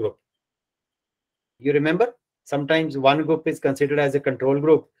control group. You remember? Sometimes one group is considered as a control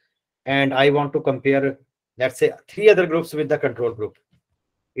group, and I want to compare, let's say, 3 other groups with the control group.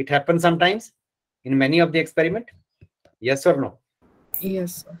 It happens sometimes in many of the experiment. Yes or no?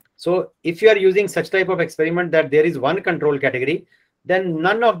 Yes, sir. So if you are using such type of experiment that there is one control category, then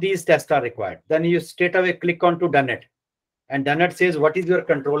none of these tests are required. Then you straight away click on to done it. And done it says, what is your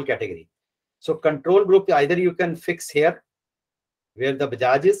control category? So control group, either you can fix here where the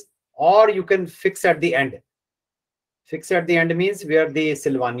Bajaj is, or you can fix at the end. Fix at the end means where the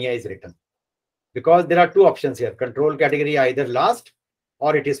Sylvania is written. Because there are two options here. Control category either last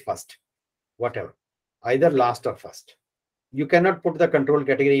or it is first. Whatever. Either last or first. You cannot put the control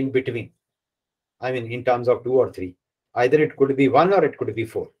category in between. I mean, in terms of 2 or 3. Either it could be 1 or it could be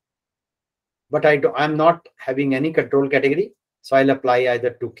 4. But I'm not having any control category. So I'll apply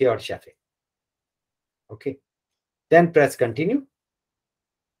either 2K or Shefe. Okay. Then press continue.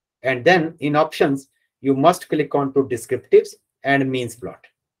 And then in options, you must click on to descriptives and means plot.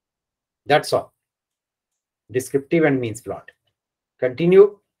 That's all. Descriptive and means plot.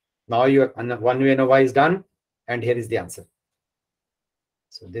 Continue. Now your one-way ANOVA is done. And here is the answer.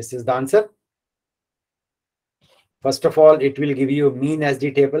 So this is the answer. First of all, it will give you a mean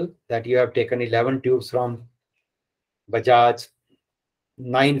SD table that you have taken 11 tubes from Bajaj,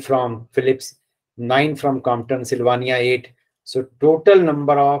 9 from Philips, 9 from Compton, Sylvania 8. So total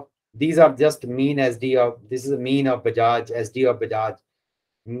number of, these are just mean SD of, this is a mean of Bajaj, SD of Bajaj,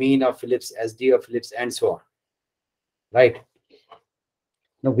 mean of Philips, SD of Philips, and so on. Right?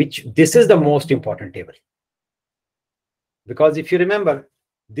 Now, this is the most important table. Because if you remember,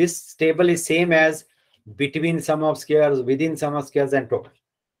 this table is same as between sum of squares, within sum of squares, and total.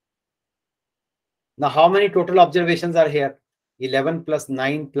 Now, how many total observations are here? 11 plus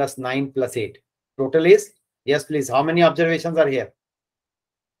 9 plus 9 plus 8. Total is? Yes, please. How many observations are here?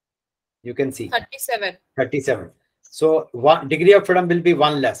 You can see. 37. 37. So, degree of freedom will be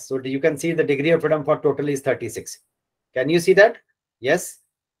 1 less. So, you can see the degree of freedom for total is 36. Can you see that? Yes?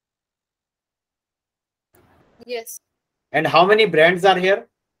 Yes. And how many brands are here?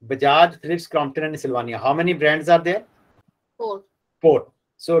 Bajaj, Philips, Crompton, and Sylvania. How many brands are there? 4. 4.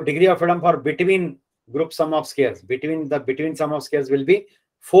 So degree of freedom for between group sum of squares, between sum of squares will be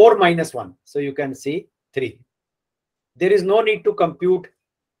 4 minus 1. So you can see 3. There is no need to compute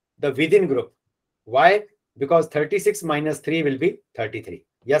the within group. Why? Because 36 minus 3 will be 33.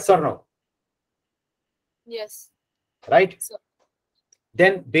 Yes or no? Yes. Right? So,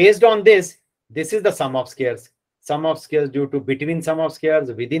 then based on this is the sum of squares. Sum of squares due to between sum of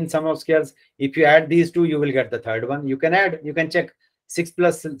squares, within sum of squares. If you add these two, you will get the third one. You can add, you can check 6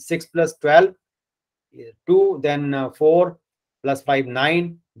 plus 12, 2, then 4 plus 5,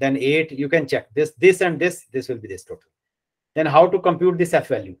 9, then 8. You can check this and this will be this total. Then how to compute this F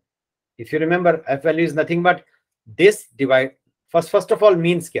value? If you remember, F value is nothing but this divide. First of all,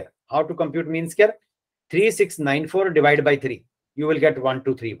 mean square. How to compute mean square? 3694 divided by 3. You will get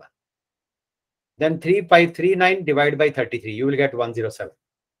 1231. Then 3539 divided by 33. You will get 107.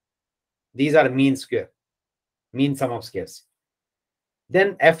 These are mean square, mean sum of squares.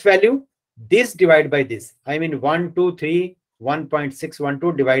 Then F value, this divided by this. I mean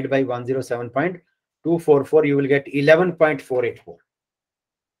 1,231.612 divided by 107.244. You will get 11.484.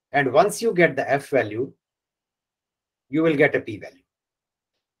 And once you get the F value, you will get a P value.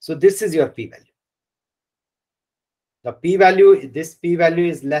 So this is your P value. The P value, this P value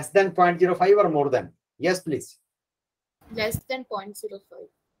is less than 0.05 or more than? Yes, please. less than 0.05.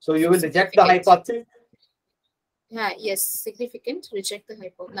 So you will reject the Significant. hypothesis. Yeah, yes, significant. Reject the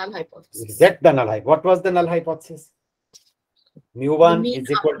null hypothesis. Reject the null hypothesis. What was the null hypothesis? Mu1 mean is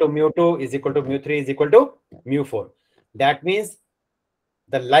equal to mu2 is equal to mu3 is equal to mu4. That means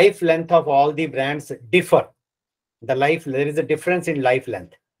the life length of all the brands differ. There is a difference in life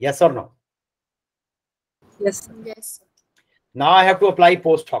length. Yes or no? Yes, sir. Yes, sir. Now I have to apply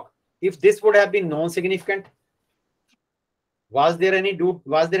post hoc. If this would have been non-significant, was there any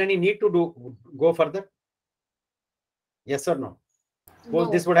need to go further? Yes or no? Suppose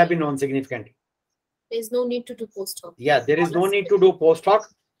No, this would have been non-significant. there is no need to do post hoc. Yeah, there is no need to do post hoc.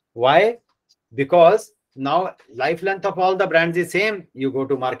 Why? Because now life length of all the brands is same. You go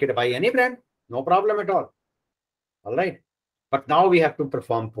to market, buy any brand, no problem at all. All right. But now we have to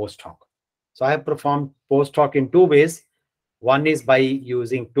perform post hoc. So I have performed post hoc in two ways. One is by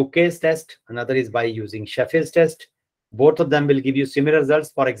using Tukey's test. Another is by using Sheffield's test. Both of them will give you similar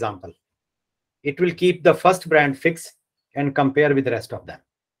results. For example, it will keep the first brand fixed and compare with the rest of them.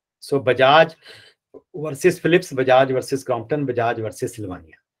 So Bajaj versus Philips, Bajaj versus Crompton, Bajaj versus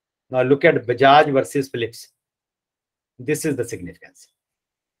Sylvania. Now look at Bajaj versus Philips. This is the significance.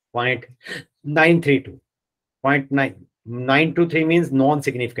 0.932. 0.923 means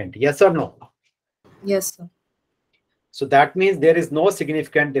non-significant. Yes or no? Yes, sir. So that means there is no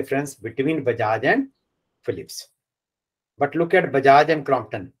significant difference between Bajaj and Philips. But look at Bajaj and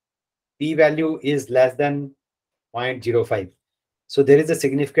Crompton. P-value is less than 0.05. So there is a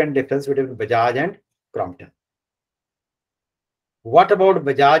significant difference between Bajaj and Crompton. What about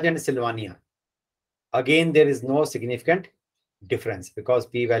Bajaj and Sylvania? Again, there is no significant difference because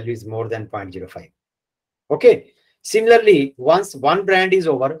P-value is more than 0.05. Okay. Similarly, once one brand is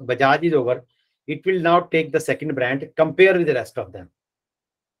over, Bajaj is over, it will now take the second brand, compare with the rest of them.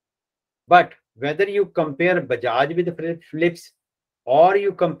 But whether you compare Bajaj with Philips or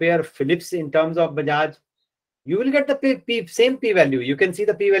you compare Philips in terms of Bajaj, you will get the same p-value. You can see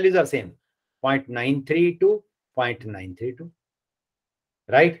the p-values are same. 0.932, 0.932.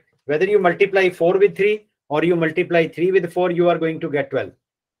 Right? Whether you multiply 4 with 3 or you multiply 3 with 4, you are going to get 12.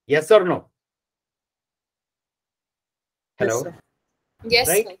 Yes or no? Hello? Yes, sir. Yes,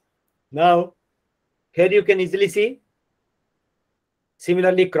 Right? sir. Now, here you can easily see.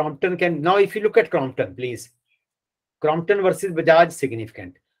 Similarly, Crompton can... Now, if you look at Crompton, please. Crompton versus Bajaj,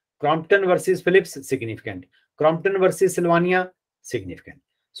 significant. Crompton versus Philips, significant. Crompton versus Sylvania, significant.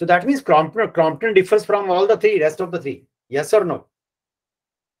 So that means Crompton differs from all the three, rest of the three. Yes or no?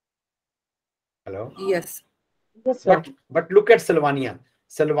 Hello? Yes. Yes, sir. But look at Sylvania.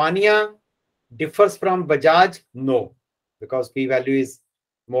 Sylvania differs from Bajaj? No, because p-value is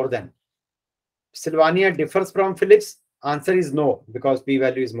more than. Sylvania differs from Philips? Answer is no, because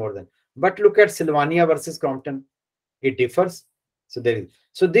p-value is more than. But look at Sylvania versus Crompton. It differs. So there is.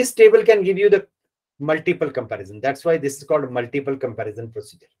 So this table can give you the multiple comparison. That's why this is called multiple comparison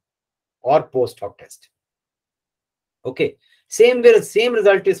procedure or post hoc test. Okay. Same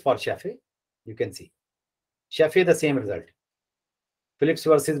result is for Sheffie. You can see. Sheffie, the same result. Philips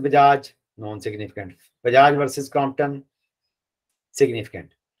versus Bajaj, non-significant. Bajaj versus Crompton,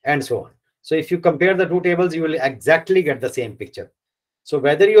 significant. And so on. So if you compare the two tables, you will exactly get the same picture. So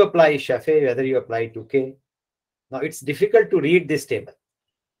whether you apply Sheffie, whether you apply Tukey, now it's difficult to read this table.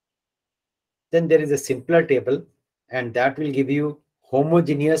 Then there is a simpler table, and that will give you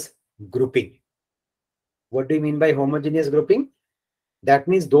homogeneous grouping. What do you mean by homogeneous grouping? That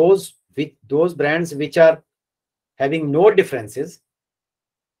means those brands which are having no differences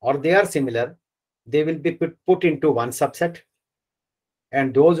or they are similar, they will be put into one subset,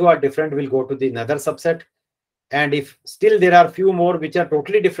 and those who are different will go to the another subset. And if still there are few more which are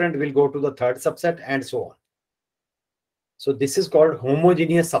totally different, will go to the third subset, and so on. So this is called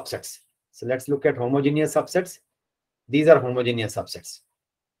homogeneous subsets. So let's look at homogeneous subsets. These are homogeneous subsets.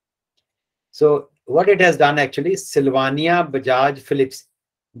 So what it has done actually, Sylvania, Bajaj, Philips,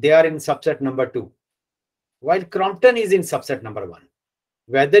 they are in subset number 2, while Crompton is in subset number 1.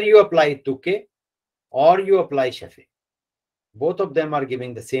 Whether you apply Tukey or you apply Sheffie, both of them are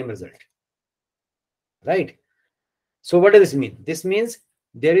giving the same result. Right? So what does this mean? This means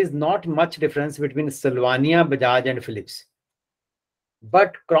there is not much difference between Sylvania, Bajaj and Philips.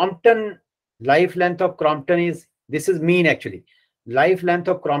 But Crompton, life length of Crompton is, this is mean actually. Life length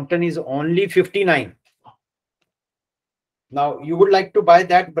of Crompton is only 59. Now, you would like to buy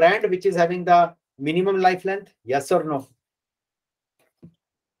that brand which is having the minimum life length? Yes or no?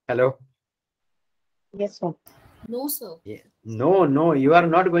 Hello? Yes, sir. No, sir. Yeah. No, you are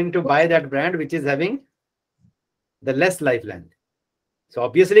not going to buy that brand which is having the less life length. So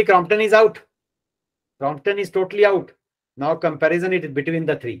obviously Crompton is out. Crompton is totally out. Now comparison it is between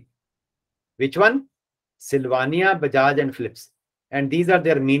the three. Which one? Sylvania, Bajaj and Philips. And these are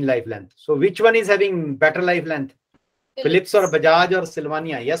their mean life length. So which one is having better life length? Philips or Bajaj or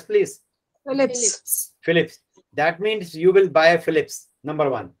Sylvania? Yes, please. Philips. Philips. That means you will buy Philips, number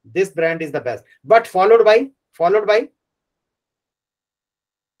one. This brand is the best. But followed by Bajaj.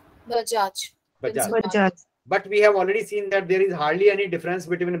 Bajaj. Bajaj. But we have already seen that there is hardly any difference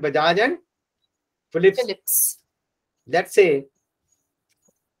between Bajaj and Philips. Philips. Let's say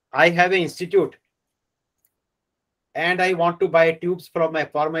I have an institute and I want to buy tubes for my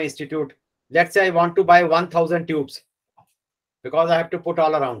institute. Let's say I want to buy 1,000 tubes because I have to put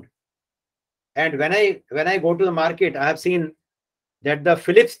all around. And when I go to the market, I have seen that the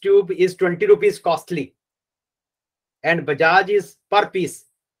Philips tube is 20 rupees costly and Bajaj is per piece,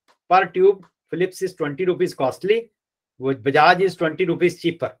 per tube. Philips is 20 rupees costly, with Bajaj is 20 rupees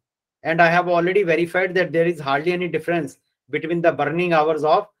cheaper. And I have already verified that there is hardly any difference between the burning hours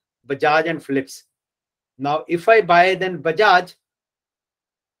of Bajaj and Philips. Now, if I buy then Bajaj,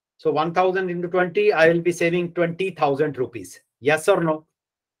 so 1,000 into 20, I will be saving 20,000 rupees. Yes or no?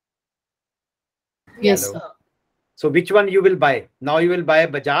 Yes, Hello. sir. So which one you will buy? Now you will buy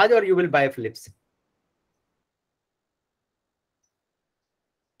Bajaj or you will buy Philips?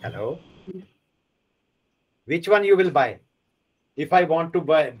 Hello? Which one you will buy? If I want to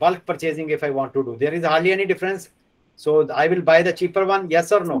buy bulk purchasing, if I want to do, there is hardly any difference. So I will buy the cheaper one.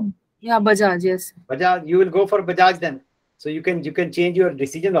 Yes or no? Yeah, Bajaj, yes. Bajaj, you will go for Bajaj then. So you can change your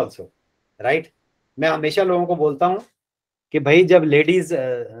decision also, right? मैं हमेशा लोगों को बोलता हूँ कि भाई जब ladies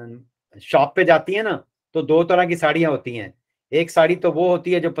shop पे जाती है ना तो दो तरह की साड़ियां होती हैं. एक साड़ी तो वो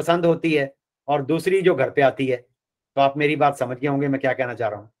होती है जो पसंद होती है और दूसरी जो घर पे आती है. तो आप मेरी बात समझ गए होंगे मैं क्या कहना चाह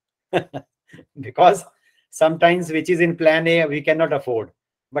रहा हूँ. Because sometimes which is in plan A we cannot afford,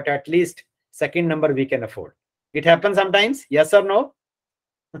 but at least second number we can afford. It happens sometimes. Yes or no?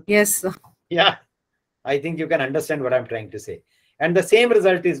 Yes, sir. Yeah, I think you can understand what I'm trying to say. And the same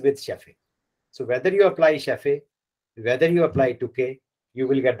result is with Chefe. So whether you apply Chefe, whether you apply 2K, you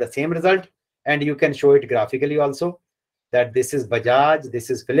will get the same result, and you can show it graphically also that this is Bajaj, this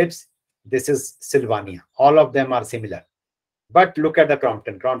is Philips, this is Sylvania. All of them are similar. But look at the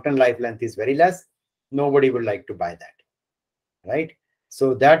Crompton. Crompton life length is very less. Nobody would like to buy that, right?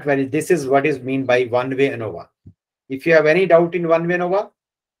 So this is what is mean by one-way ANOVA. If you have any doubt in one-way ANOVA,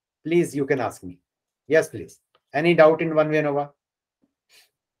 please you can ask me. Yes, please. Any doubt in one-way ANOVA?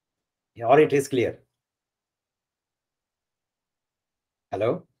 Or it is clear?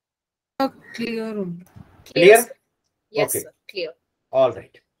 Hello? Clear. Clear? Sir. Yes, Okay. sir. Clear. All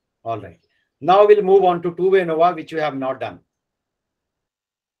right. All right. Now we'll move on to two-way ANOVA, which we have not done.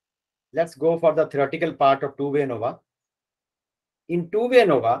 Let's go for the theoretical part of two-way ANOVA. In two-way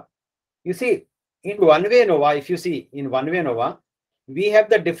ANOVA, you see, in one-way ANOVA, if you see in one-way ANOVA, we have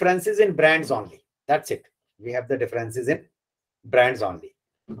the differences in brands only. That's it. We have the differences in brands only.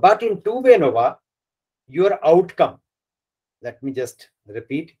 But in two-way ANOVA, your outcome, let me just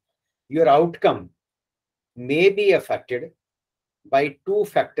repeat, your outcome may be affected by two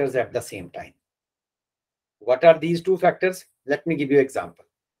factors at the same time. What are these two factors? Let me give you an example.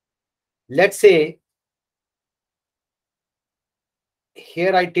 Let's say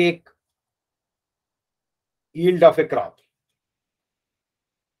here I take yield of a crop.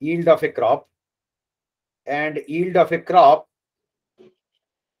 Yield of a crop, and yield of a crop,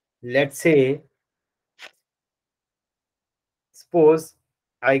 let's say, suppose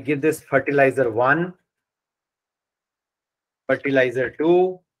I give this fertilizer 1, fertilizer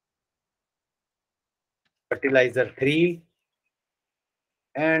 2, fertilizer 3,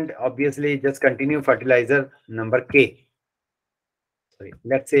 and obviously just continue fertilizer number K. Sorry,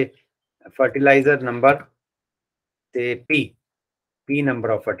 let's say fertilizer number, say P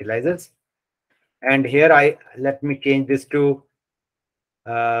number of fertilizers. And here let me change this to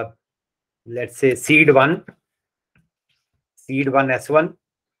let's say seed 1 S1,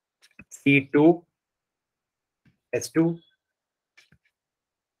 seed 2 S2,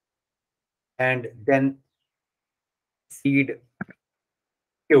 and then seed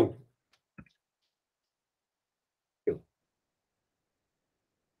Q.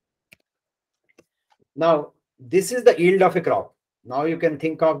 Now this is the yield of a crop. Now you can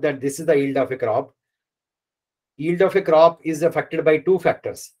think of that this is the yield of a crop. Yield of a crop is affected by two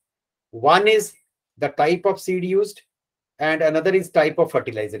factors. One is the type of seed used, and another is type of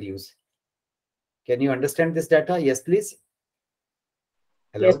fertilizer used. Can you understand this data? Yes, please.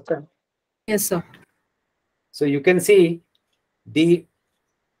 Hello? Yes, sir. Yes, sir. So you can see the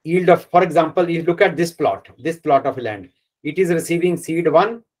yield of, for example, you look at this plot of land. It is receiving seed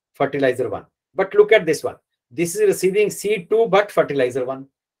 1, fertilizer 1. But look at this one. this is receiving seed 2 but fertilizer 1,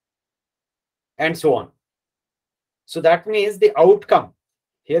 and so on. So that means the outcome,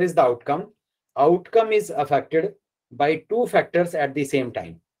 here is the outcome. Outcome is affected by two factors at the same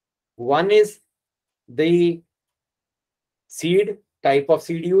time. One is the seed, type of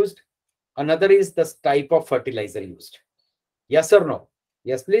seed used. Another is the type of fertilizer used. Yes or no?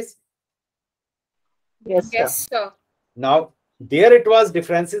 Yes, please. Yes, sir. Yes, sir. Now, there it was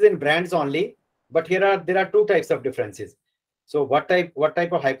differences in brands only, but there are two types of differences. So what type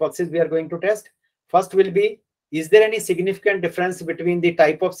of hypothesis we are going to test? First will be, is there any significant difference between the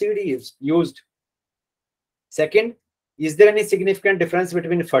type of seed used? Second, is there any significant difference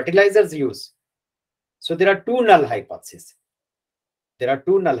between fertilizers used? So there are two null hypotheses. There are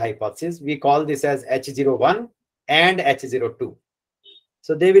two null hypotheses. We call this as H01 and H02.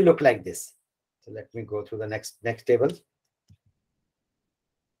 So they will look like this. So let me go through the next table.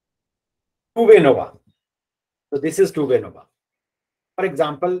 Two-way ANOVA. So this is two-way ANOVA. For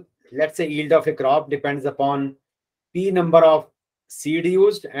example, let's say yield of a crop depends upon P number of seed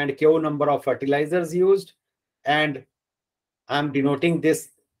used and Q number of fertilizers used. And I'm denoting this.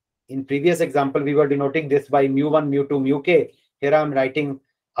 In previous example, we were denoting this by mu1, mu2, mu_k. Here I'm writing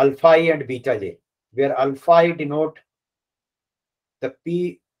alpha I and beta j, where alpha I denote the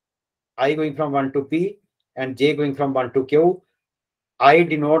P, I going from 1 to P and J going from 1 to Q. I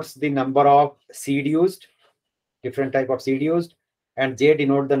denotes the number of seed used, different type of seed used, and J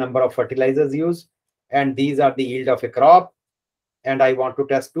denote the number of fertilizers used. And these are the yield of a crop. And I want to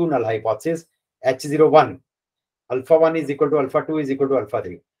test two null hypotheses. H01, alpha 1 is equal to alpha 2 is equal to alpha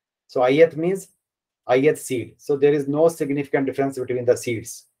 3. So ith means ith seed. So there is no significant difference between the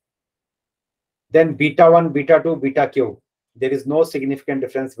seeds. Then beta 1, beta 2, beta q. There is no significant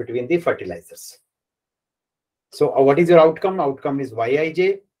difference between the fertilizers. So what is your outcome? Outcome is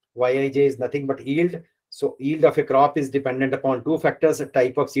Yij. Yij is nothing but yield. So yield of a crop is dependent upon two factors: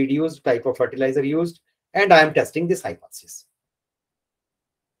 type of seed used, type of fertilizer used, and I am testing this hypothesis.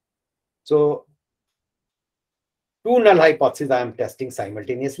 So two null hypotheses I am testing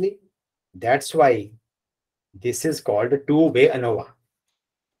simultaneously. That's why this is called two-way ANOVA.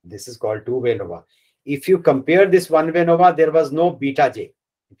 This is called two-way ANOVA. If you compare this one-way ANOVA, there was no beta j.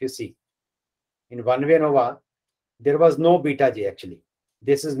 If you see, in one-way ANOVA, there was no beta j actually.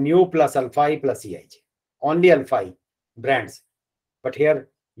 This is mu plus alpha I plus Eij. Only alpha I brands. But here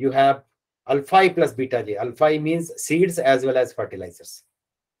you have alpha I plus beta j. Alpha I means seeds as well as fertilizers.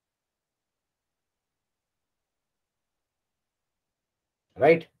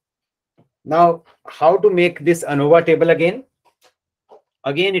 Right? Now, how to make this ANOVA table again?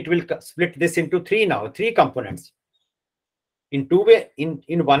 Again, it will split this into three components. In one-way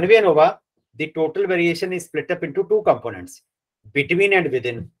ANOVA, the total variation is split up into two components, between and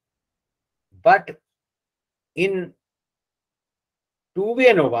within. But in two-way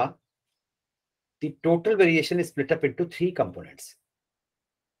ANOVA, the total variation is split up into three components.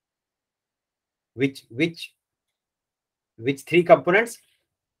 Which three components?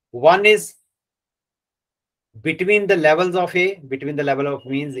 One is between the levels of A, between the level of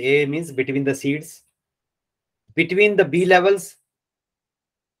means A means between the seeds. Between the B levels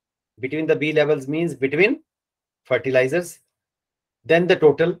means between fertilizers. Then the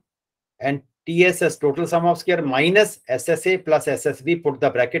total, and TSS, total sum of square, minus SSA plus SSB, put the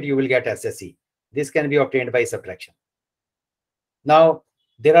bracket, you will get SSE. This can be obtained by subtraction. Now,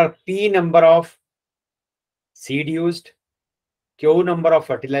 there are P number of seed used, Q number of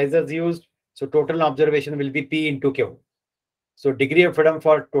fertilizers used. So total observation will be P into Q. So degree of freedom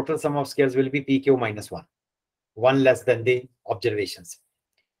for total sum of squares will be PQ minus 1. 1 less than the observations.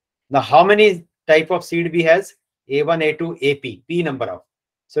 Now, how many type of seed B has? A1, A2, AP, P number of.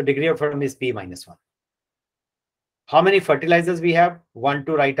 So degree of freedom is P minus 1. How many fertilizers we have? 1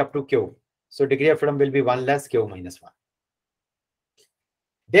 to right up to Q. So degree of freedom will be 1 less Q minus 1.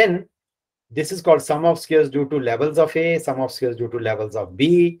 Then this is called sum of squares due to levels of A, sum of squares due to levels of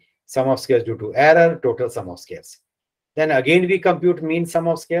B, sum of squares due to error, total sum of squares. Then again we compute mean sum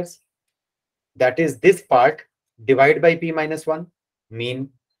of squares. That is this part divide by P minus 1, mean.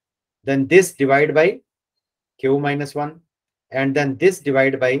 Then this divide by Q minus 1. And then this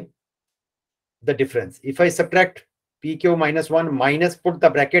divide by the difference. If I subtract PQ minus 1 minus, put the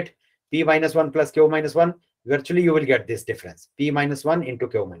bracket, P minus 1 plus Q minus 1, virtually you will get this difference. P minus 1 into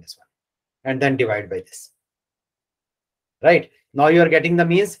Q minus 1. And then divide by this. Right? Now you are getting the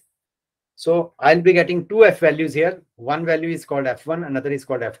means. So I'll be getting two F values here. One value is called F1, another is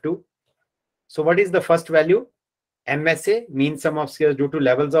called F2. So what is the first value? MSA, mean sum of squares due to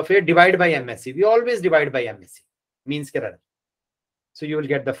levels of A, divide by MSC. We always divide by MSC, mean square error. So you will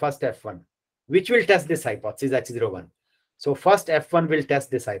get the first F1. which will test this hypothesis H01. So first F1 will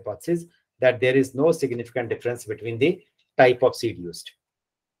test this hypothesis that there is no significant difference between the type of seed used.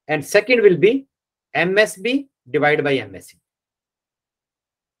 And second will be MSB divided by MSE.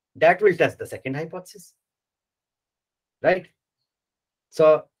 That will test the second hypothesis, right?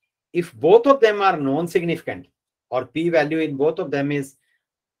 So if both of them are non-significant or p-value in both of them is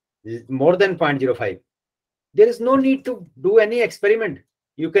more than 0.05, there is no need to do any experiment.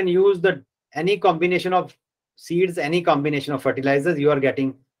 You can use any combination of seeds, any combination of fertilizers, you are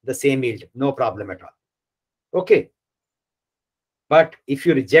getting the same yield, no problem at all. Okay. But if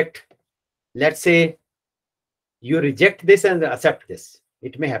you reject, let's say you reject this and accept this,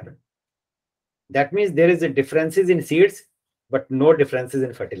 it may happen. That means there is a differences in seeds, but no differences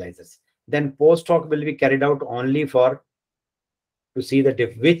in fertilizers. Then post hoc will be carried out only to see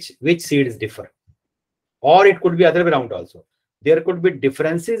which seeds differ. Or it could be other way around also. There could be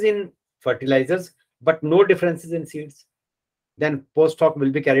differences in fertilizers, but no differences in seeds. Then post hoc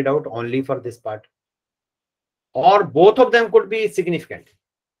will be carried out only for this part. Or both of them could be significant.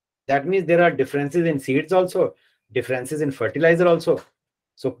 That means there are differences in seeds also, differences in fertilizer also.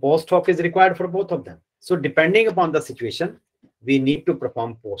 So post hoc is required for both of them. So depending upon the situation, we need to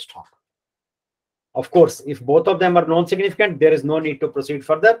perform post hoc. Of course, if both of them are non-significant, there is no need to proceed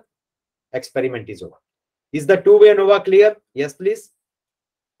further. Experiment is over. Is the two-way ANOVA clear? Yes, please.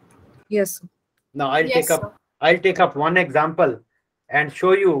 Yes, sir. Now I'll Yes, take up one example and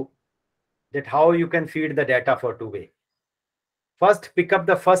show you that how you can feed the data for two-way. First, pick up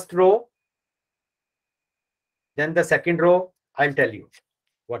the first row, then the second row. I'll tell you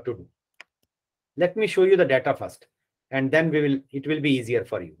what to do. Let me show you the data first, and then it will be easier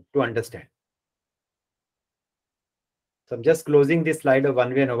for you to understand. So I'm just closing this slide of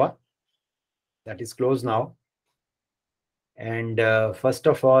one-way ANOVA. That is closed now. And first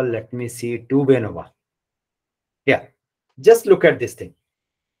of all, let me see two-way ANOVA. Yeah, just look at this thing.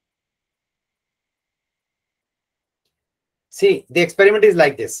 See, the experiment is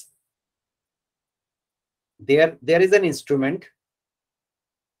like this. There is an instrument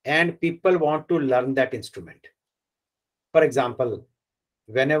and people want to learn that instrument. For example,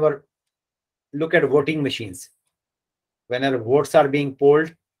 whenever, look at voting machines. Whenever votes are being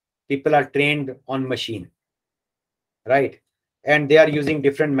polled, people are trained on machine, right? And they are using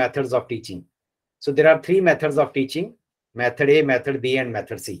different methods of teaching. So there are three methods of teaching: method A, method B, and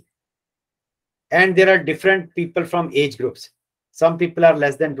method C. And there are different people from age groups. Some people are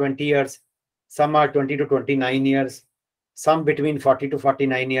less than 20 years, some are 20 to 29 years, some between 40 to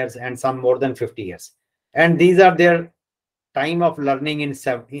 49 years, and some more than 50 years. And these are their time of learning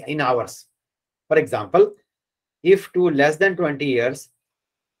in hours. For example, if to less than 20 years,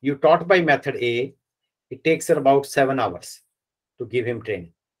 you taught by method A, it takes about 7 hours to give him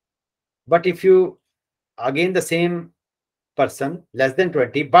training. But if you, again the same person, less than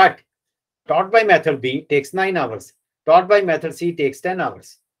 20, but taught by method B, takes 9 hours. Taught by method C takes 10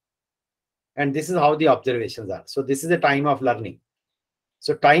 hours. And this is how the observations are. So this is the time of learning.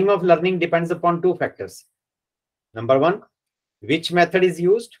 So time of learning depends upon two factors. Number one, which method is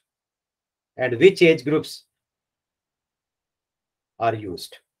used and which age groups are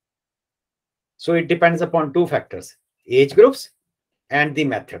used. So it depends upon two factors, age groups and the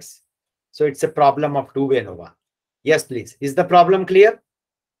methods. So it's a problem of two-way ANOVA. Yes, please. Is the problem clear?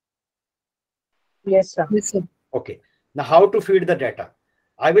 Yes, sir. Yes, sir. Okay. Now how to feed the data?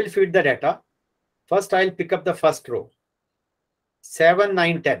 I will feed the data. First, I'll pick up the first row, 7,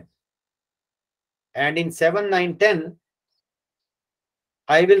 9, 10. And in 7, 9, 10,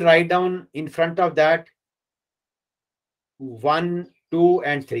 I will write down in front of that 1, 2,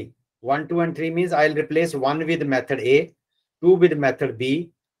 and 3. 1, 2, and 3 means I'll replace 1 with method A, 2 with method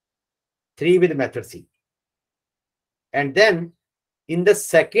B, 3 with method C. And then in the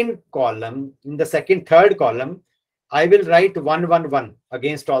second column, third column, I will write 1, 1, 1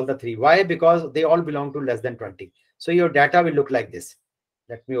 against all the three. Why? Because they all belong to less than 20. So your data will look like this.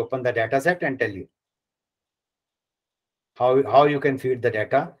 Let me open the data set and tell you how you can feed the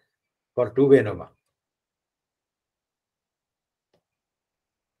data for two-way ANOVA.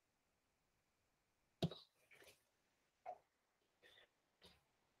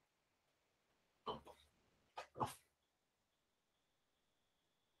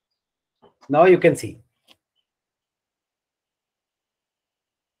 Now you can see.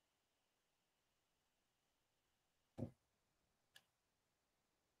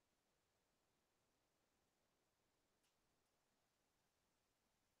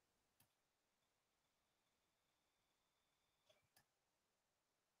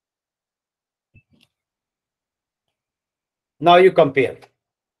 Now you compare.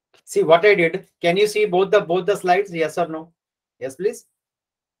 See what I did. Can you see both the slides? Yes or no? Yes, please.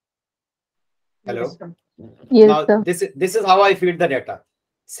 Hello. Yes, sir. Yes, Now sir. this is how I feed the data.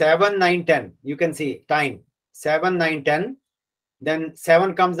 7, 9, 10. You can see time 7, 9, 10. Then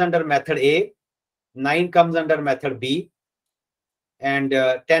 7 comes under method A, 9 comes under method B, and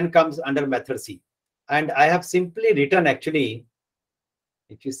 10 comes under method C. And I have simply written, actually,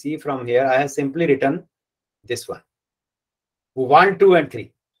 if you see from here, I have simply written this one, 1, 2, and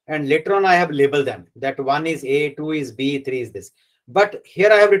 3. And later on, I have labeled them, that 1 is A, 2 is B, 3 is this. But here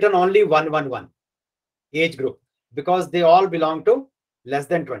I have written only 1, 1, 1 age group, because they all belong to less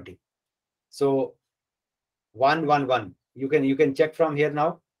than 20. So 1, 1, 1. You can check from here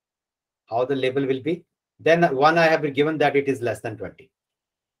now how the label will be. Then 1 I have given that it is less than 20.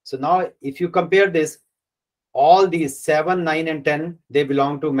 So now if you compare this, all these 7, 9, and 10, they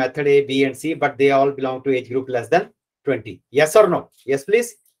belong to method A, B, and C, but they all belong to age group less than 20. Yes or no? Yes,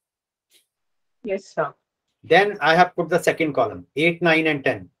 please. Yes, sir. Then I have put the second column, 8, 9, and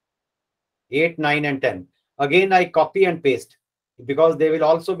 10. 8, 9, and 10. Again, I copy and paste because they will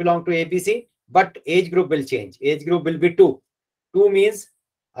also belong to ABC, but age group will change. Age group will be 2. 2 means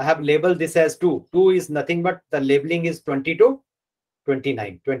I have labeled this as 2. 2 is nothing but the labeling is 20 to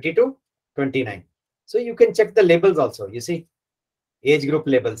 29. 20 to 29. So you can check the labels also. You see, age group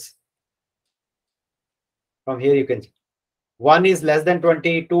labels. From here you can. 1 is less than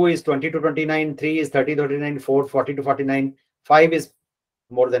 20, 2 is 20 to 29, 3 is 30 to 39, 4 40 to 49, 5 is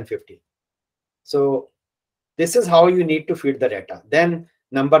more than 50. So this is how you need to feed the data. Then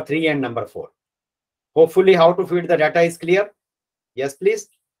number 3 and number 4. Hopefully how to feed the data is clear. Yes, please.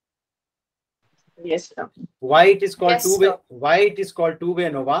 Yes, sir. Why it is called Yes, two-way? sir. Why it is called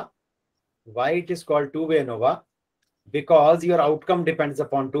two-way ANOVA? Why it is called two-way ANOVA? Because your outcome depends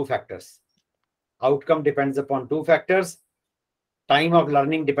upon 2 factors. Outcome depends upon 2 factors. Time of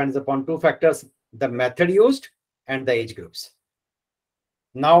learning depends upon 2 factors, the method used and the age groups.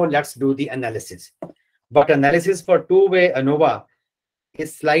 Now let's do the analysis. But analysis for two-way ANOVA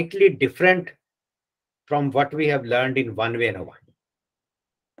is slightly different from what we have learned in one-way ANOVA.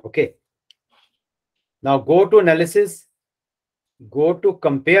 Okay. Now go to analysis, go to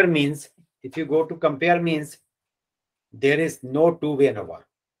compare means. If you go to compare means, there is no two-way ANOVA.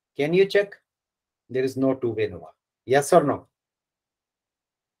 Can you check? There is no two-way ANOVA. Yes or no?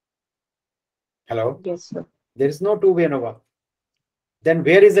 Hello? Yes, sir. There is no two-way ANOVA. Then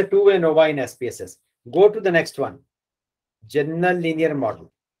where is the two-way ANOVA in SPSS? Go to the next one. General linear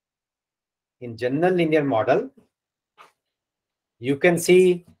model. In general linear model, you can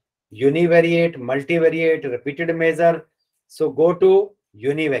see univariate, multivariate, repeated measure. So go to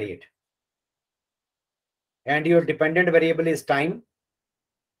univariate. And your dependent variable is time.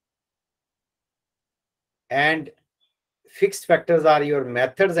 And fixed factors are your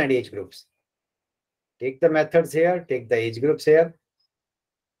methods and age groups. Take the methods here, take the age groups here.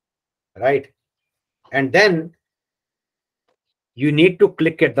 Right. And then you need to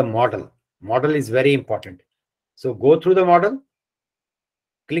click at the model. Model is very important. So go through the model,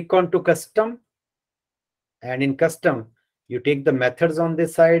 click on to custom, and in custom, you take the methods on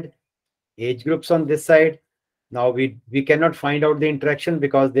this side, age groups on this side. Now we cannot find out the interaction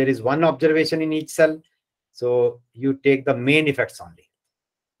because there is one observation in each cell. So you take the main effects only,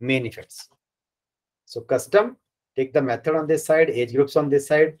 main effects. So custom, take the method on this side, age groups on this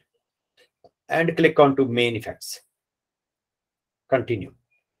side, and click on to main effects. Continue.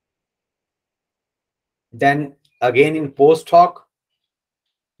 Then again in post hoc,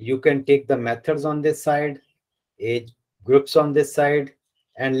 you can take the methods on this side, age groups on this side,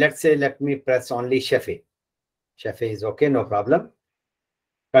 and let's say, let me press only Shefe. Shefe is okay, no problem.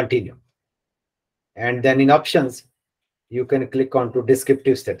 Continue. And then in options, you can click on to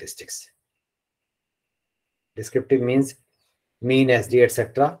descriptive statistics. Descriptive means mean, SD,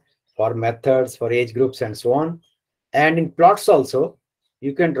 etc. for methods, for age groups, and so on. And in plots also,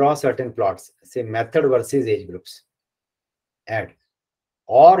 you can draw certain plots, say method versus age groups. Add.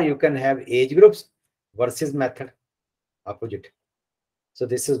 Or you can have age groups versus method, opposite. So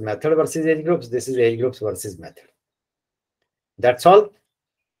this is method versus age groups. This is age groups versus method. That's all.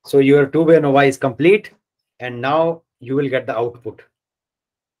 So your two-way ANOVA is complete. And now you will get the output.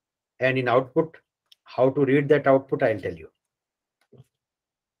 And in output, how to read that output, I'll tell you.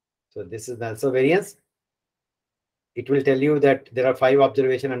 So this is the Nelson variance. It will tell you that there are 5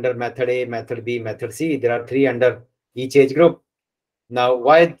 observations under method A, method B, method C. There are 3 under each age group. Now,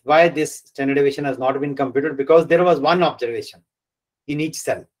 why this standard deviation has not been computed? Because there was 1 observation in each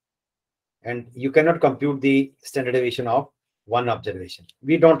cell. And you cannot compute the standard deviation of 1 observation.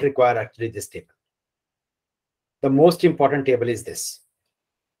 We don't require actually this table. The most important table is this.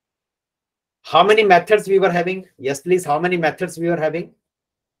 How many methods we were having? Yes, please. How many methods we were having?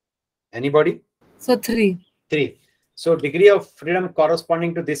 Anybody? So 3. 3. So degree of freedom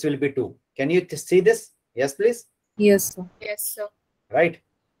corresponding to this will be 2. Can you see this? Yes, please. Yes, sir. Yes, sir. Right.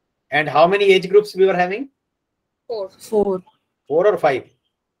 And how many age groups we were having? 4. 4. 4 or 5?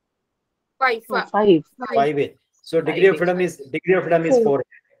 5. So 5. 5 age. So degree of freedom is 4.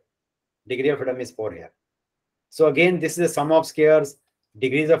 Degree of freedom is 4 here. So again, this is a sum of squares.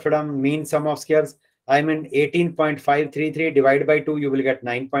 Degrees of freedom, mean sum of squares. I mean 18.533 divided by 2, you will get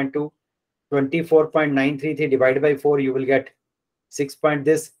 9.2. 24.933 divided by 4, you will get 6 point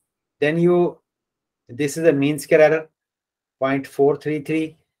this. Then this is a mean square error,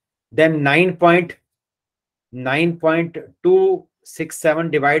 0.433. Then 9.267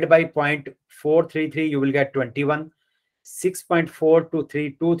 divided by 0.433, you will get 21.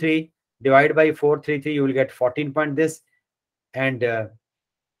 6.42323 divided by 433, you will get 14 point this. And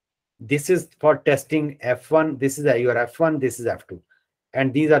this is for testing F1. This is your F1. This is F2.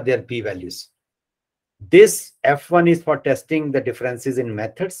 And these are their p-values. This F1 is for testing the differences in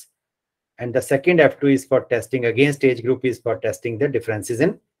methods. And the second F2 is for testing against age group, is for testing the differences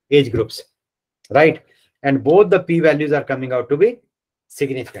in age groups. Right? And both the p-values are coming out to be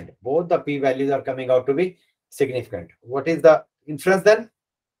significant. Both the p-values are coming out to be significant. What is the inference then?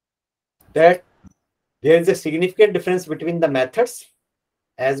 That there is a significant difference between the methods,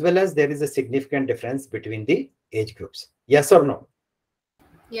 as well as there is a significant difference between the age groups. Yes or no?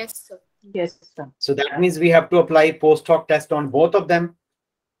 Yes, sir. Yes, sir. So that means we have to apply post hoc test on both of them,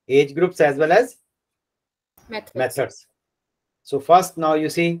 age groups as well as methods. So first, now you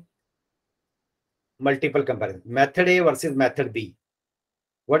see multiple comparison. Method A versus method B.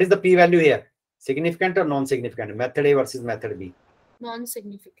 What is the p-value here? Significant or non-significant? Method A versus method B.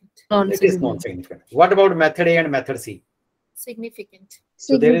 Non-significant. It is non-significant. What about method A and method C? Significant.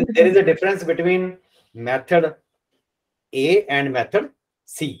 So there is a difference between method A and method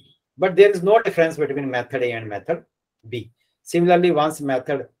C, but there is no difference between method A and method B. Similarly, once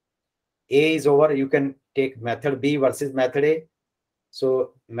method A is over, you can take method B versus method A.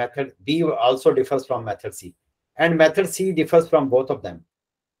 So method B also differs from method C, and method C differs from both of them,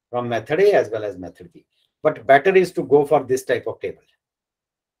 from method A as well as method B. But better is to go for this type of table,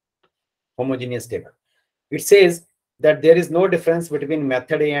 homogeneous table. It says that there is no difference between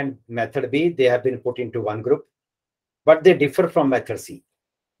method A and method B. They have been put into one group, but they differ from method C.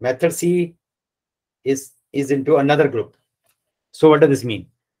 Method C is into another group. So what does this mean?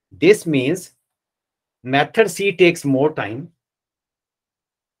 This means method C takes more time,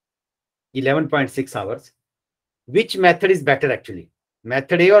 11.6 hours. Which method is better actually?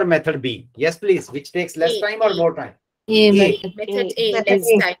 Method A or method B? Yes, please. Which takes less time or more time? Method A, less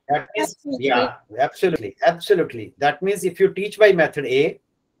time. That is, yeah, absolutely. Absolutely. That means if you teach by method A,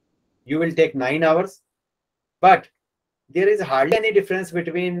 you will take 9 hours. But there is hardly any difference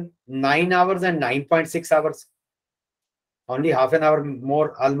between 9 hours and 9.6 hours. Only half an hour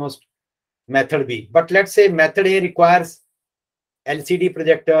more, almost, method B. But let's say method A requires LCD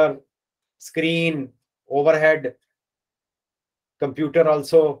projector, screen, overhead, computer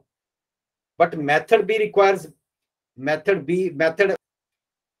also. But method B requires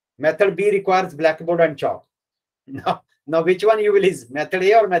blackboard and chalk. Now which one you will use? Method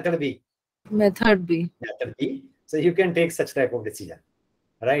A or method B? Method B. Method B. So you can take such type of decision,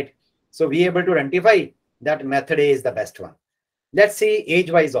 right? So we are able to identify that method A is the best one. Let's see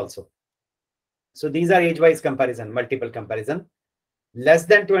age-wise also. So these are age-wise comparison, multiple comparison. Less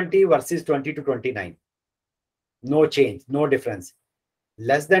than 20 versus 20 to 29. No change, no difference.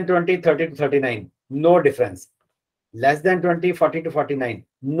 Less than 20, 30 to 39. No difference. Less than 20, 40 to 49.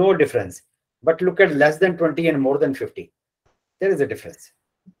 No difference. But look at less than 20 and more than 50. There is a difference.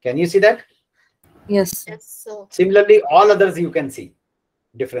 Can you see that? Yes. Yes, sir. Similarly, all others you can see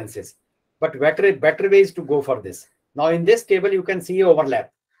differences. But better way is to go for this. Now in this table, you can see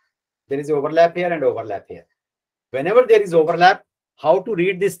overlap. There is overlap here and overlap here. Whenever there is overlap, how to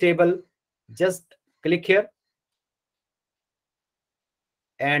read this table? Just click here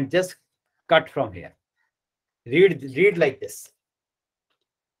and just cut from here. Read like this.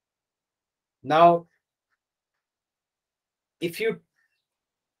 Now, if you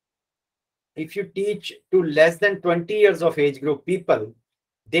teach to less than 20 years of age group people,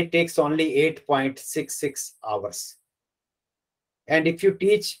 they takes only 8.66 hours. And if you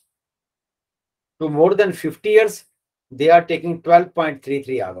teach to more than 50 years, they are taking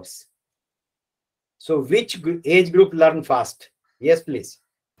 12.33 hours. So which age group learn fast? Yes, please.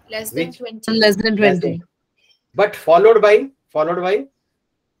 Less than 20. Less than 20. But followed by 20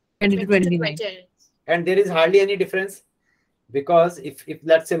 to 29. and there is hardly any difference. Because if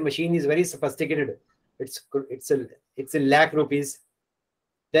let's say machine is very sophisticated, it's a lakh rupees,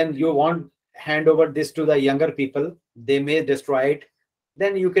 then you won't hand over this to the younger people, they may destroy it.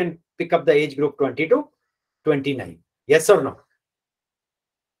 Then you can pick up the age group 20 to 29. Yes or no?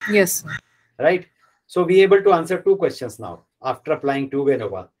 Yes. Right? So we able to answer two questions now after applying two-way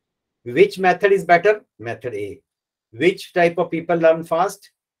ANOVA. Which method is better? Method A. Which type of people learn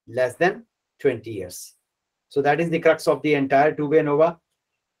fast? Less than 20 years. So that is the crux of the entire two-way ANOVA.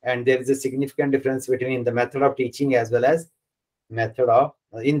 And there is a significant difference between the method of teaching as well as method of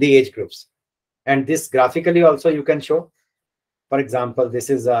in the age groups. And this graphically also you can show. For example, this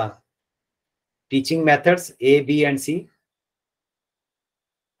is teaching methods A, B, and C.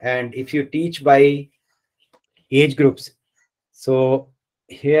 And if you teach by age groups, so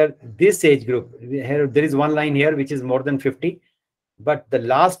here this age group, here there is one line here which is more than 50, but the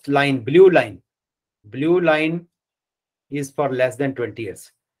last line, blue line is for less than 20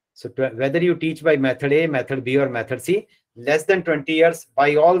 years. So whether you teach by method A, method B, or method C, less than 20 years,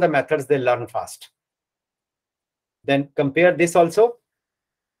 by all the methods they learn fast. Then compare this also.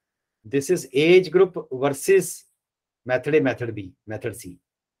 This is age group versus method A, method B, method C.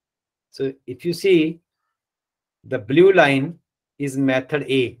 So if you see, the blue line is method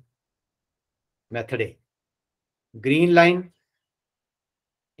A. Green line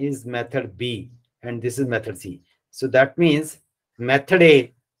is method B, and this is method C. So that means method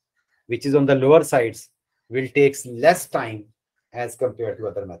A, which is on the lower sides, will take less time as compared to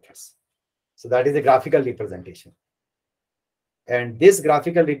other methods. So that is a graphical representation. And this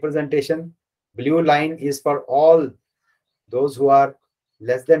graphical representation, blue line is for all those who are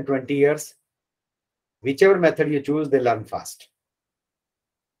less than 20 years. Whichever method you choose, they learn fast.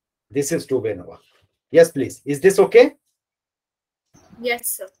 This is two-way ANOVA. Yes, please. Is this okay? Yes,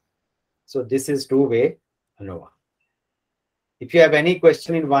 sir. So this is two-way ANOVA. If you have any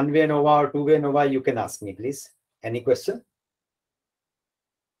question in one-way ANOVA or two-way ANOVA, you can ask me, please. Any question?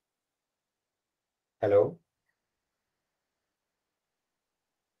 Hello?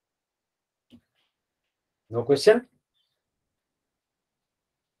 No question?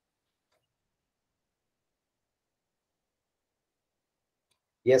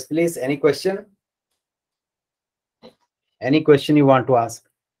 Yes, please. Any question? Any question you want to ask?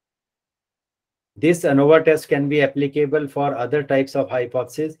 This ANOVA test can be applicable for other types of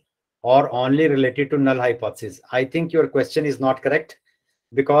hypotheses or only related to null hypothesis. I think your question is not correct,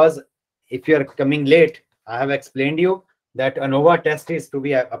 because if you are coming late, I have explained you that ANOVA test is to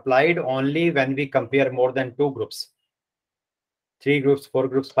be applied only when we compare more than two groups, 3 groups, 4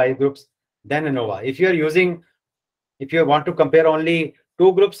 groups, 5 groups, then ANOVA. If you want to compare only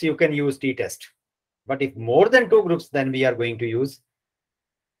 2 groups, you can use t-test. But if more than 2 groups, then we are going to use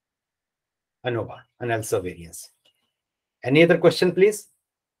ANOVA, analysis of variance. Any other question, please?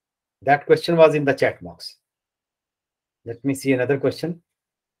 That question was in the chat box. Let me see another question.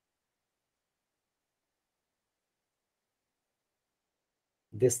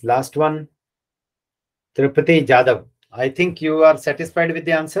 This last one, Tirupati Jadhav. I think you are satisfied with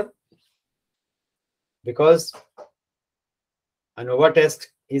the answer, because ANOVA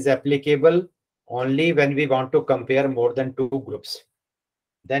test is applicable only when we want to compare more than 2 groups.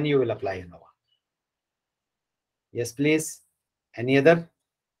 Then you will apply ANOVA. Yes, please. Any other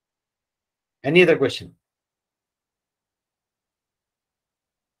question?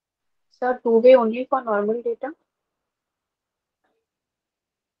 Sir, two-way only for normal data?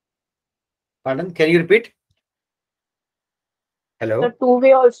 Pardon? Can you repeat? Hello? Sir,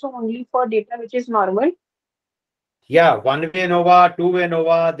 two-way also only for data which is normal? Yeah, one-way ANOVA, two-way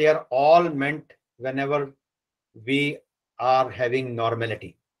ANOVA, they are all meant whenever we are having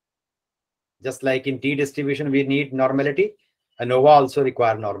normality. Just like in t-distribution, we need normality. ANOVA also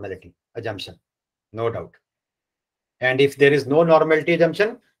require normality assumption, no doubt. And if there is no normality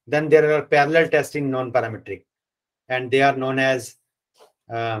assumption, then there are parallel tests in non-parametric, and they are known as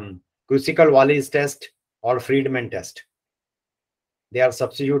Kruskal-Wallis test or Friedman test. They are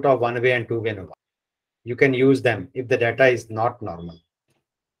substitute of one-way and two-way ANOVA. You can use them if the data is not normal.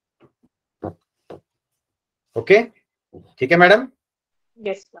 Okay? Okay, madam?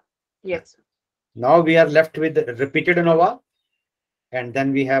 Yes, sir. Yes, sir. Now we are left with repeated ANOVA, and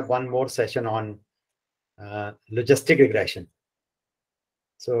then we have one more session on logistic regression.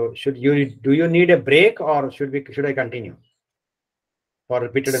 So do you need a break, or should I continue for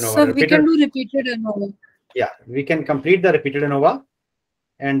repeated ANOVA? So we can do repeated ANOVA. Yeah, we can complete the repeated ANOVA,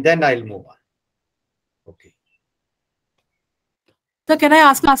 and then I'll move on. Okay. So can I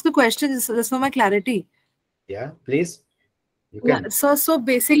ask a question? This for my clarity. Yeah, please. You can. So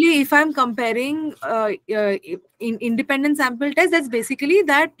basically, if I'm comparing in independent sample test, that's basically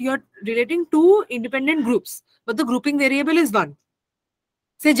that you're relating two independent groups, but the grouping variable is one.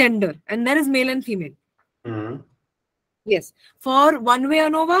 Say gender, and there is male and female. Mhm. Yes. For one-way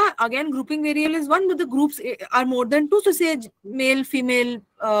ANOVA, again, grouping variable is one, but the groups are more than two. So say male, female,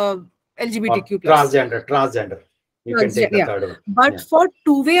 Or LGBTQ+. transgender. You can take the Yeah. third one. But Yeah. for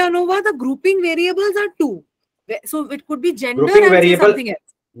two-way ANOVA, the grouping variables are two. So it could be gender Grouping and say variable. something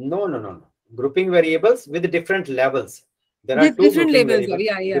else. No. Grouping variables with different levels. There are With two different grouping labels.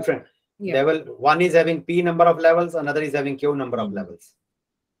 variables. Yeah. Different Yeah. level. One is having P number of levels, another is having Q number of Mhm. levels.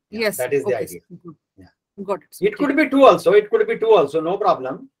 Yeah, Yes. that is the Okay, idea. good. Yeah. Got it. It could be two also. It could be two also. No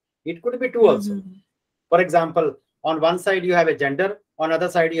problem. It could be two also. Mhm. For example, on one side you have a gender, on other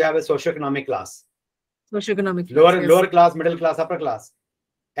side you have a socioeconomic class. Socioeconomic. Lower class, middle class, upper class,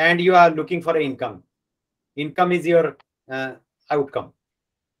 and you are looking for an income. Income is your outcome.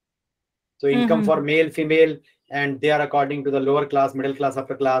 So income for male, female, and they are according to the lower class, middle class,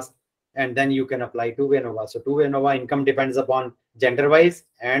 upper class, and then you can apply two-way ANOVA. So two-way ANOVA income depends upon gender-wise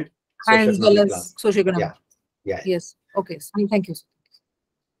and As well socioeconomic as class. socioeconomic. Yeah. Yes. Okay. Thank you.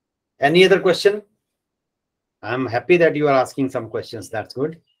 Any other question? I'm happy that you are asking some questions. That's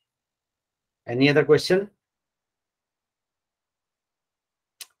good. Any other question?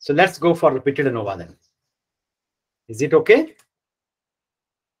 So let's go for repeated ANOVA then. Is it okay?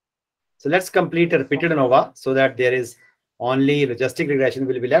 So let's complete a repeated ANOVA so that there is only logistic regression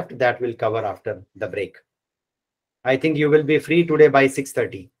will be left. That will cover after the break. I think you will be free today by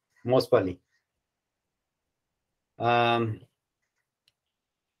 6:30, most probably.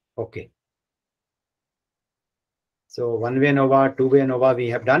 Okay. So one-way ANOVA, two-way ANOVA we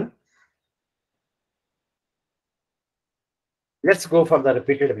have done. Let's go for the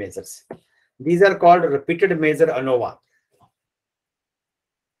repeated measures. These are called repeated measure ANOVA.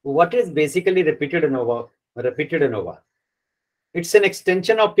 What is basically repeated ANOVA? Repeated ANOVA. It's an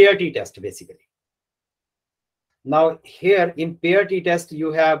extension of pair t-test basically. Now here in pair t-test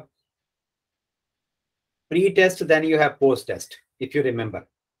you have pre-test, then you have post-test, if you remember.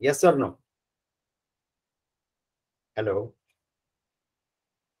 Yes or no? Hello.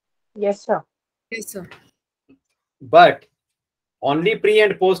 Yes, sir. Yes, sir. But only pre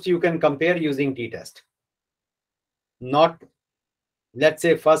and post you can compare using t-test. Not, let's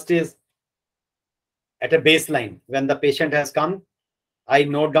say first is at a baseline. When the patient has come, I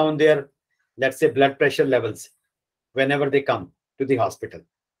note down their, let's say, blood pressure levels whenever they come to the hospital.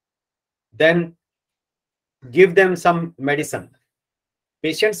 Then give them some medicine.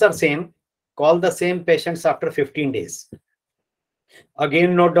 Patients are same. Call the same patients after 15 days.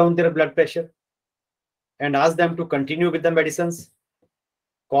 Again, note down their blood pressure and ask them to continue with the medicines.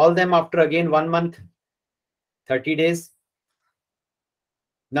 Call them after again 1 month, 30 days.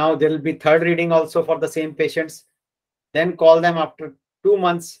 Now there will be third reading also for the same patients. Then call them after 2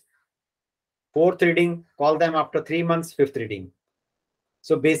 months, fourth reading, call them after 3 months, fifth reading.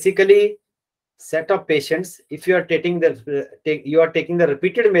 So basically, set of patients, if you are taking the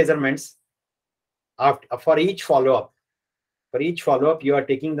repeated measurements for each follow-up. For each follow-up, you are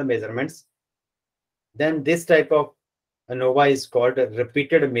taking the measurements. Then this type of ANOVA is called a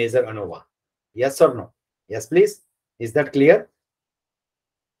repeated measure ANOVA. Yes or no? Yes, please. Is that clear?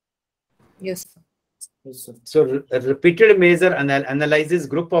 Yes. Yes, sir. So a repeated measure analyzes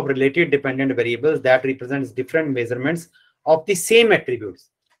group of related dependent variables that represents different measurements of the same attributes.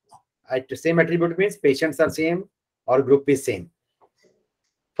 Same attribute means patients are same or group is same.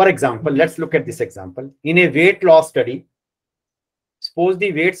 For example, let's look at this example. In a weight loss study, suppose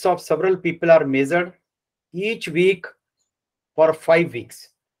the weights of several people are measured each week for 5 weeks.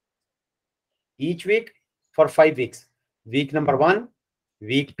 Each week for 5 weeks. Week number 1,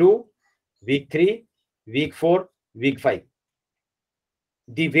 week 2, week 3, week 4, week 5.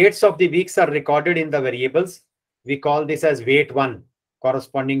 The weights of the weeks are recorded in the variables. We call this as weight 1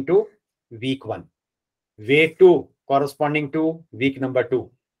 corresponding to week 1. Weight 2 corresponding to week number 2.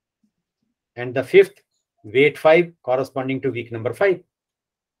 And the fifth, weight 5 corresponding to week number 5.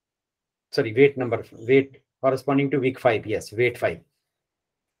 Sorry, weight corresponding to week 5. Yes, weight 5.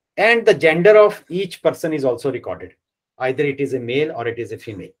 And the gender of each person is also recorded. Either it is a male or it is a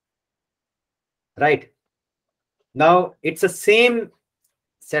female. Right. Now, it's the same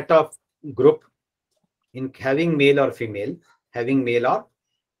set of group in having male or female,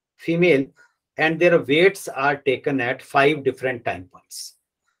 and their weights are taken at 5 different time points.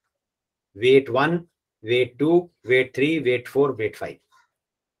 Weight 1, weight 2, weight 3, weight 4, weight 5.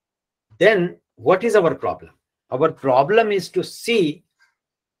 Then what is our problem? Our problem is to see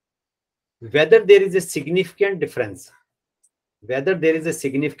whether there is a significant difference whether there is a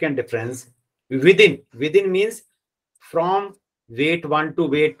significant difference within. Within means from weight 1 to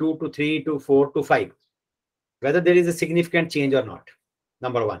weight 2 to 3 to 4 to 5. Whether there is a significant change or not,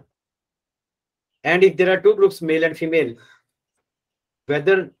 number one. And if there are two groups, male and female,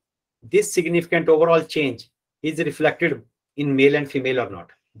 whether this significant overall change is reflected in male and female or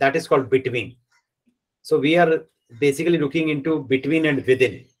not. That is called between. So we are basically looking into between and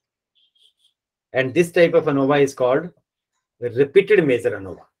within. And this type of ANOVA is called repeated measure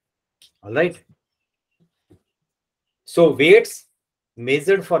ANOVA. All right. So weights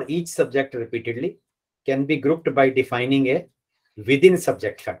measured for each subject repeatedly can be grouped by defining a within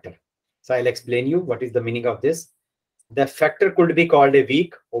subject factor. So I'll explain you what is the meaning of this. The factor could be called a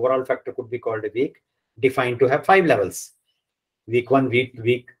week. Overall factor could be called a week, defined to have 5 levels. Week 1,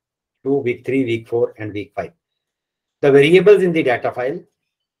 week 2, week 3, week 4, and week 5. The variables in the data file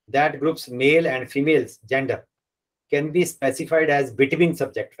that groups male and female's gender can be specified as between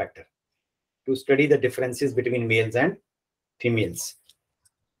subject factor to study the differences between males and females.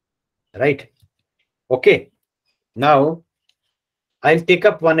 Right? Okay. Now, I'll take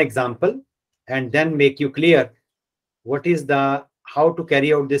up one example and then make you clear what is the how to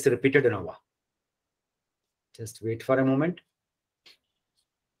carry out this repeated ANOVA. Just wait for a moment.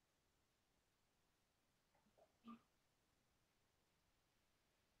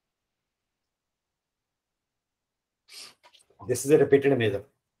 This is a repeated measure.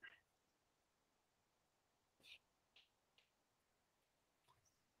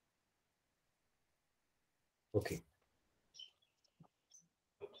 Okay.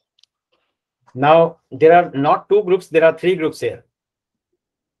 Now, there are not 2 groups, there are 3 groups here.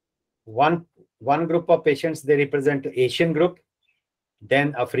 One group of patients, they represent Asian group,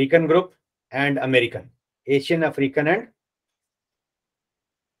 then African group, and American. Asian, African, and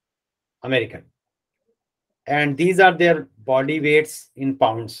American. And these are their body weights in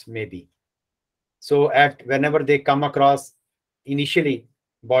pounds, maybe. So at whenever they come across, initially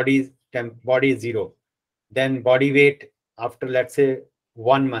body is 0, then body weight after, let's say,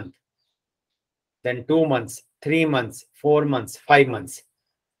 1 month, then 2 months, 3 months, 4 months, 5 months.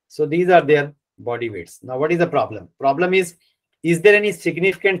 So these are their body weights. Now, what is the problem? Problem is there any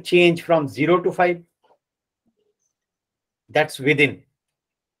significant change from 0 to 5? That's within.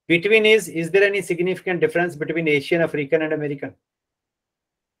 Between is there any significant difference between Asian, African, and American?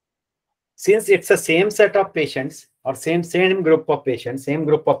 Since it's the same set of patients or same group of patients, same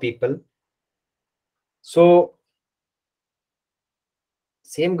group of people, so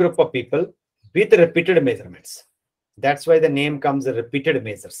same group of people with repeated measurements. That's why the name comes repeated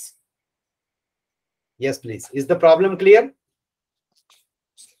measures. Yes, please. Is the problem clear?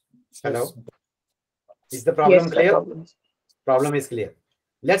 Hello? Is the problem Yes, clear? sir. Problem is clear.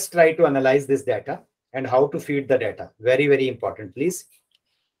 Let's try to analyze this data and how to feed the data. Very, very important, please,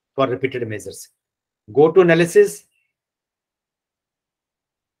 for repeated measures. Go to analysis.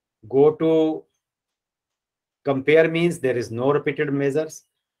 Go to compare, means there is no repeated measures.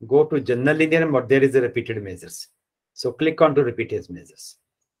 Go to general linear, but there is a repeated measures. So click on to repeated measures.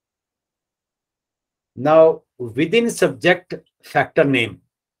 Now, within subject factor name.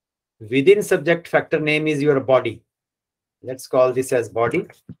 Within subject factor name is your body. Let's call this as body.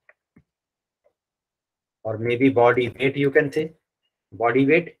 Or maybe body weight, you can say. Body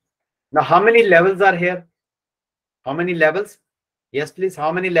weight. Now, how many levels are here? How many levels? Yes, please.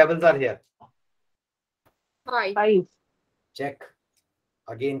 How many levels are here? 5. 5. Check.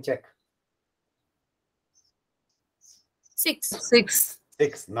 Again, check. 6. 6.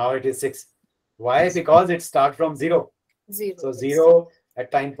 6. Now it is 6. Why? Because it starts from 0. 0. So 0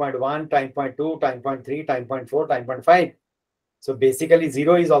 at time point 1, time point 2, time point 3, time point 4, time point 5. So basically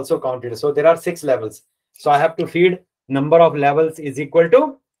 0 is also counted. So there are 6 levels. So I have to feed number of levels is equal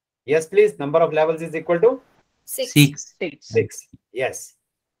to, yes, please, number of levels is equal to 6. 6. Yes.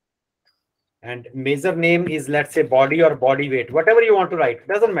 And measure name is, let's say, body or body weight, whatever you want to write,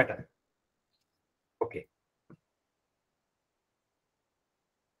 doesn't matter. Okay.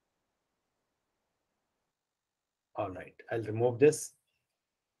 All right, I'll remove this.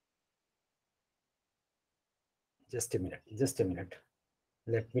 Just a minute.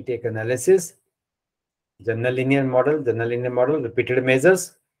 Let me take analysis. General linear model, repeated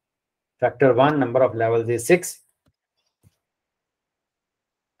measures. Factor 1, number of levels is 6.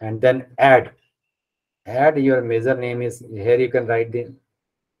 And then add your measure name is, here you can write the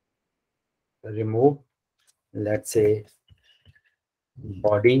remove, let's say,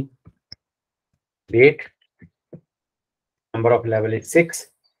 body weight, number of level is 6.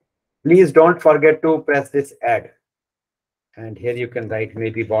 Please don't forget to press this add. And here you can write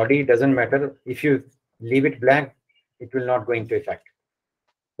maybe body, doesn't matter. If you leave it blank, It will not go into effect.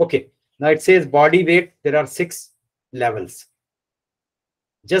 Okay. Now it says body weight. There are 6 levels.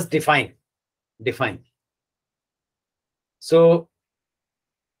 Just define. So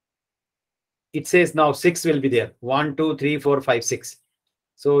it says now 6 will be there. 1, 2, 3, 4, 5, 6.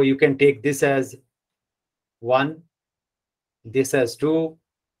 So you can take this as 1, this as 2,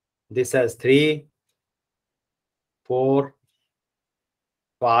 this as 3, 4,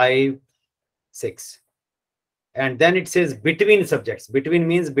 5, 6. And then it says between subjects. Between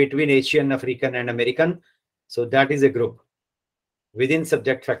means between Asian, African, and American. So that is a group. Within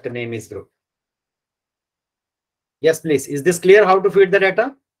subject factor name is group. Yes, please. Is this clear how to feed the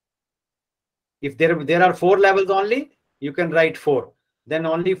data? If there are 4 levels only, you can write 4. Then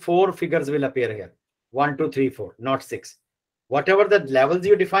only 4 figures will appear here. 1, 2, 3, 4, not 6. Whatever the levels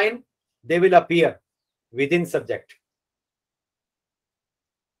you define, they will appear within subject.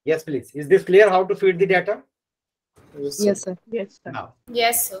 Yes, please. Is this clear how to feed the data? Yes, sir. Yes, sir. Now,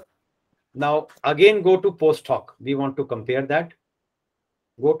 Yes, sir. now again go to post hoc. We want to compare that.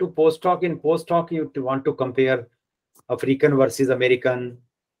 Go to post hoc. In post hoc, you want to compare African versus American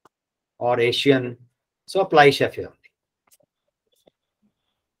or Asian. So apply Sheffield.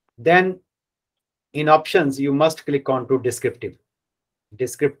 Then in options, you must click on to descriptive.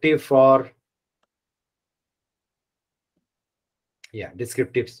 Descriptive for, yeah,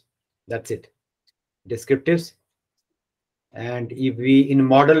 descriptives. That's it. Descriptives. And if we in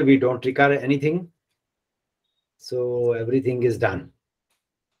model, we don't require anything. So everything is done.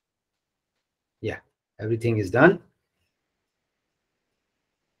 Yeah, everything is done.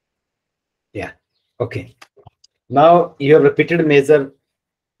 Yeah, okay. Now your repeated measure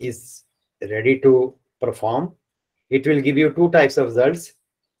is ready to perform. It will give you 2 types of results.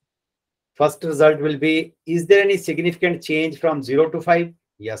 First result will be, is there any significant change from 0 to 5?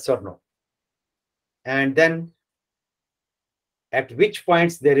 Yes or no? And then at which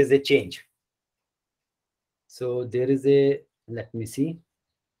points there is a change. So there is a, let me see.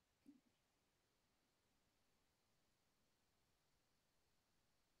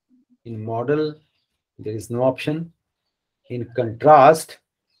 In model, there is no option. In contrast,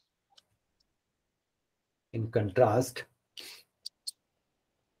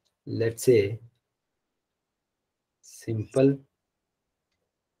 let's say simple.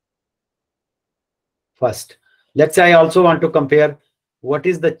 First, let's say I also want to compare what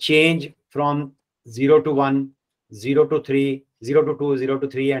is the change from 0 to 1, 0 to 3, 0 to 2, 0 to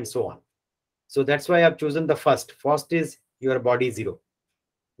 3, and so on. So that's why I've chosen the first. First is your body 0.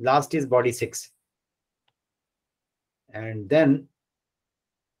 Last is body 6. And then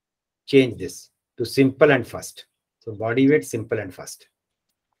change this to simple and first. So body weight, simple and first.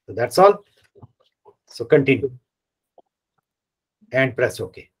 So that's all. So continue and press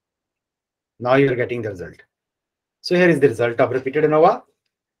OK. Now you're getting the result. So here is the result of repeated ANOVA.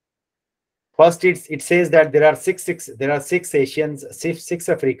 First, it says that there are 6 Asians, 6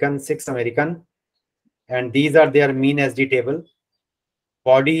 African, 6 American, and these are their mean SD table.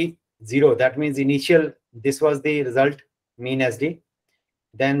 Body 0, that means initial, this was the result, mean SD.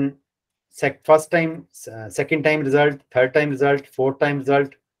 Then first time, second time result, third time result, fourth time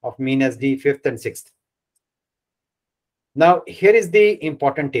result of mean SD, fifth and sixth. Now here is the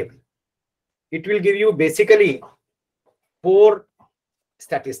important table. It will give you basically 4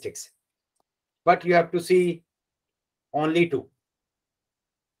 statistics, but you have to see only 2.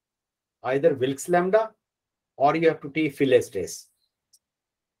 Either Wilks lambda or you have to see Philae trace.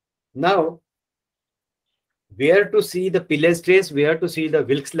 Now, where to see the Philae trace, where to see the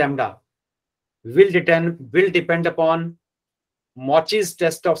Wilks lambda will depend upon Mauch's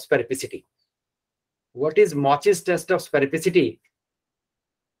test of specificity. What is Mauch's test of specificity?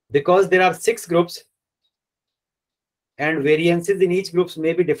 Because there are 6 groups and variances in each groups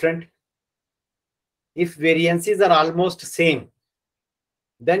may be different. If variances are almost same,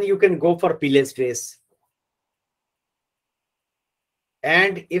 then you can go for Philae trace.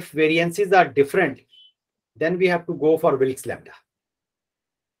 And if variances are different, then we have to go for Wilks lambda,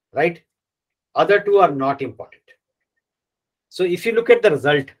 right? Other 2 are not important. So if you look at the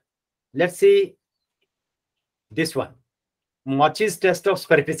result, let's see this one, Mauch's test of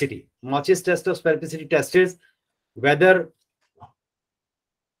specificity. Mauch's test of specificity tests whether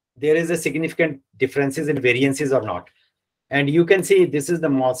there is a significant differences in variances or not. And you can see this is the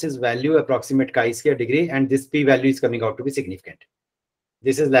Mauch's value, approximate chi-square degree, and this p-value is coming out to be significant.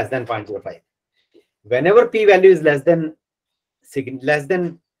 This is less than 0.05. Whenever p-value is less than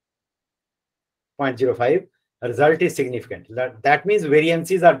 0.05, result is significant. That means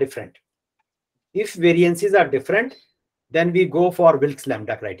variances are different. If variances are different, then we go for Wilks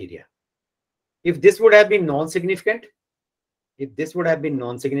lambda criteria. If this would have been non-significant,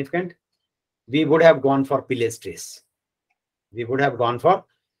 we would have gone for Pillay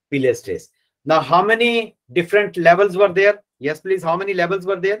trace. Now, how many different levels were there? Yes, please. How many levels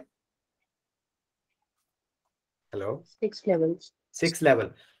were there? Hello? 6 levels. 6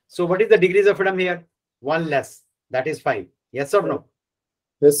 level. So what is the degrees of freedom here? 1 less. That is 5. Yes or no?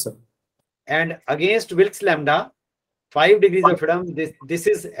 Yes, sir. And against Wilks lambda, 5 degrees of freedom. This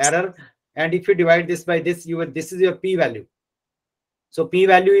is error. And if you divide this by this, this is your p-value. So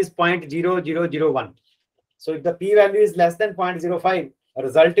p-value is 0.0001. So if the p-value is less than 0.05,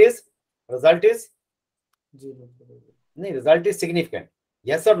 result is significant.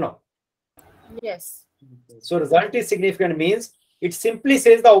 Yes or no? Yes. So result is significant means it simply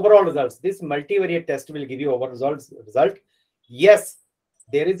says the overall results. This multivariate test will give you overall result. Yes,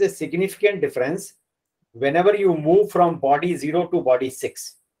 there is a significant difference whenever you move from body 0 to body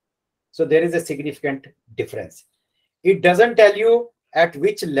 6. So there is a significant difference. It doesn't tell you at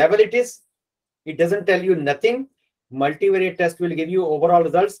which level it is. It doesn't tell you nothing. Multivariate test will give you overall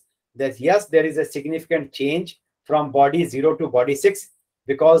results that yes, there is a significant change from body 0 to body 6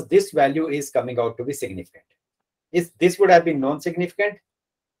 because this value is coming out to be significant. This would have been non-significant.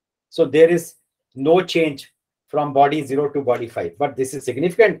 So there is no change from body 0 to body 5, but this is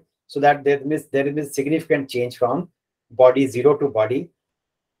significant. So that there is significant change from body 0 to body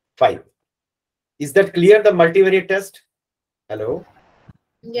 5. Is that clear, the multivariate test? Hello?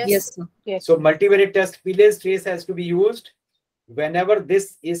 Yes. Yes, sir. Yes. So multivariate test Pillay's trace has to be used whenever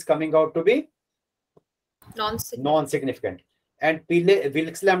this is coming out to be non-significant. And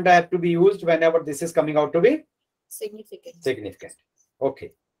Wilks lambda have to be used whenever this is coming out to be significant.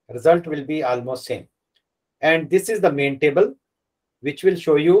 Okay. Result will be almost same. And this is the main table, which will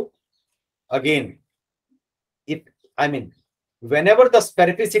show you again, whenever the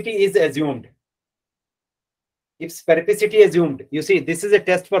sphericity is assumed, if sphericity assumed, you see, this is a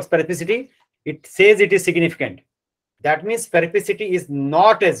test for sphericity. It says it is significant. That means sphericity is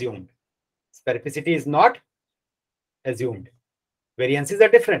not assumed. Sphericity is not assumed. Variances are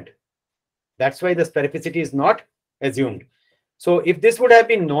different. That's why the sphericity is not assumed. So if this would have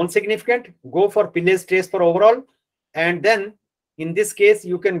been non-significant, go for Pillay's trace for overall. And then in this case,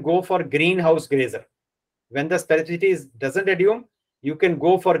 you can go for greenhouse grazer. When the sphericity doesn't assume, you can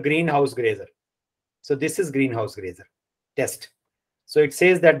go for greenhouse grazer. So this is greenhouse grazer test. So it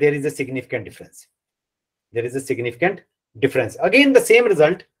says that there is a significant difference. There is a significant difference. Again, the same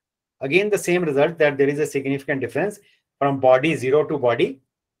result. That there is a significant difference from body 0 to body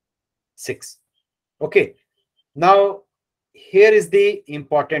 6. Okay. Now, here is the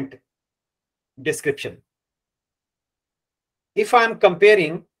important description. If I am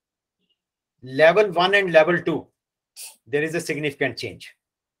comparing level 1 and level 2, there is a significant change.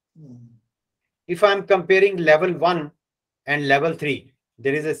 If I am comparing level 1 and level 3,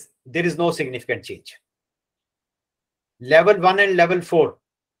 there is no significant change. Level 1 and level 4,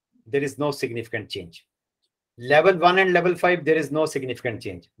 there is no significant change. Level 1 and level 5, there is no significant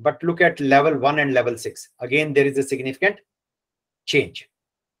change. But look at level 1 and level 6. Again, there is a significant change.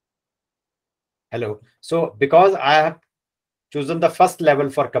 Hello. So because I have chosen the first level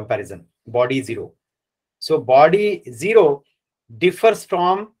for comparison, body 0. So body 0 differs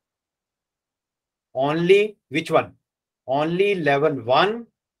from only which one? Only level 1,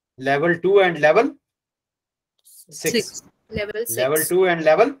 level 2 and level 6. Level 2 and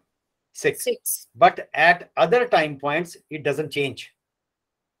level 6. But at other time points, it doesn't change.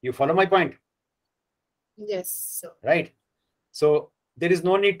 You follow my point? Yes, sir. Right. So there is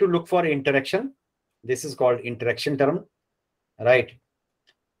no need to look for interaction. This is called interaction term. Right.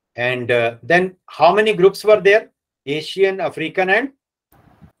 And then how many groups were there? Asian, African and?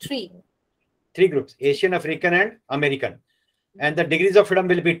 3. 3 groups. Asian, African and American. And the degrees of freedom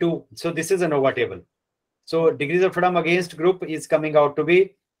will be 2. So this is an ANOVA table. So degrees of freedom against group is coming out to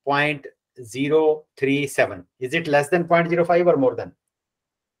be 0.037. Is it less than 0.05 or more than?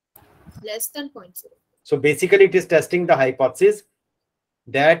 Less than 0.0. So basically it is testing the hypothesis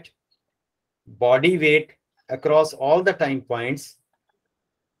that body weight across all the time points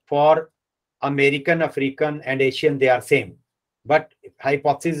for American, African and Asian, they are same. But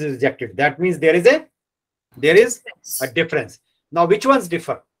hypothesis is rejected. That means there is a difference. Now which ones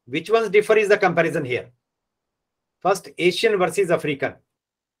differ? Which ones differ is the comparison here. First, Asian versus African.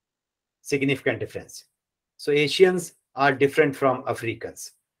 Significant difference. So Asians are different from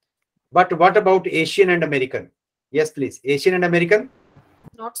Africans. But what about Asian and American? Yes, please. Asian and American?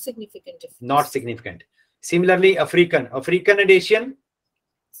 Not significant difference. Not significant. Similarly, African and Asian?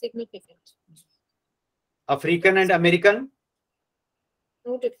 Significant. African and American?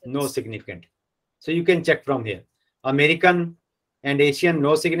 No difference. No significant. So you can check from here. American and Asian,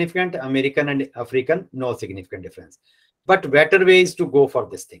 no significant. American and African, no significant difference. But better way is to go for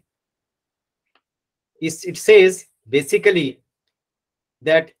this thing. It says basically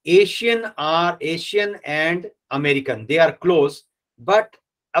that Asian and American, they are close, but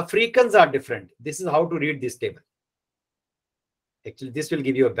Africans are different. This is how to read this table. Actually, this will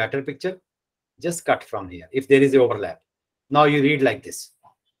give you a better picture. Just cut from here if there is a overlap. Now you read like this.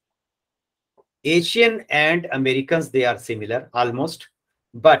 Asian and Americans, they are similar almost,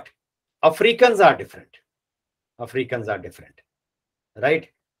 but Africans are different. Africans are different, right?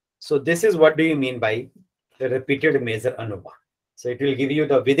 So this is what do you mean by the repeated measure ANOVA. So it will give you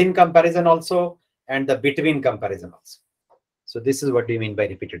the within comparison also and the between comparison also. So this is what do you mean by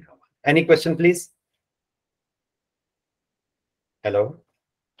repeated ANOVA. Any question, please? Hello?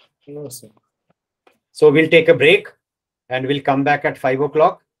 No, sir. So we'll take a break and we'll come back at 5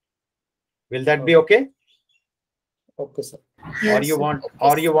 o'clock. Will that be okay? Okay, sir. Or you want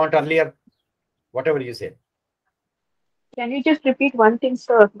earlier? Whatever you say. Can you just repeat one thing,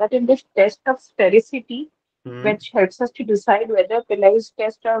 sir? That in this test of sphericity, which helps us to decide whether Pillai's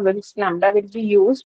test or Wilks lambda will be used,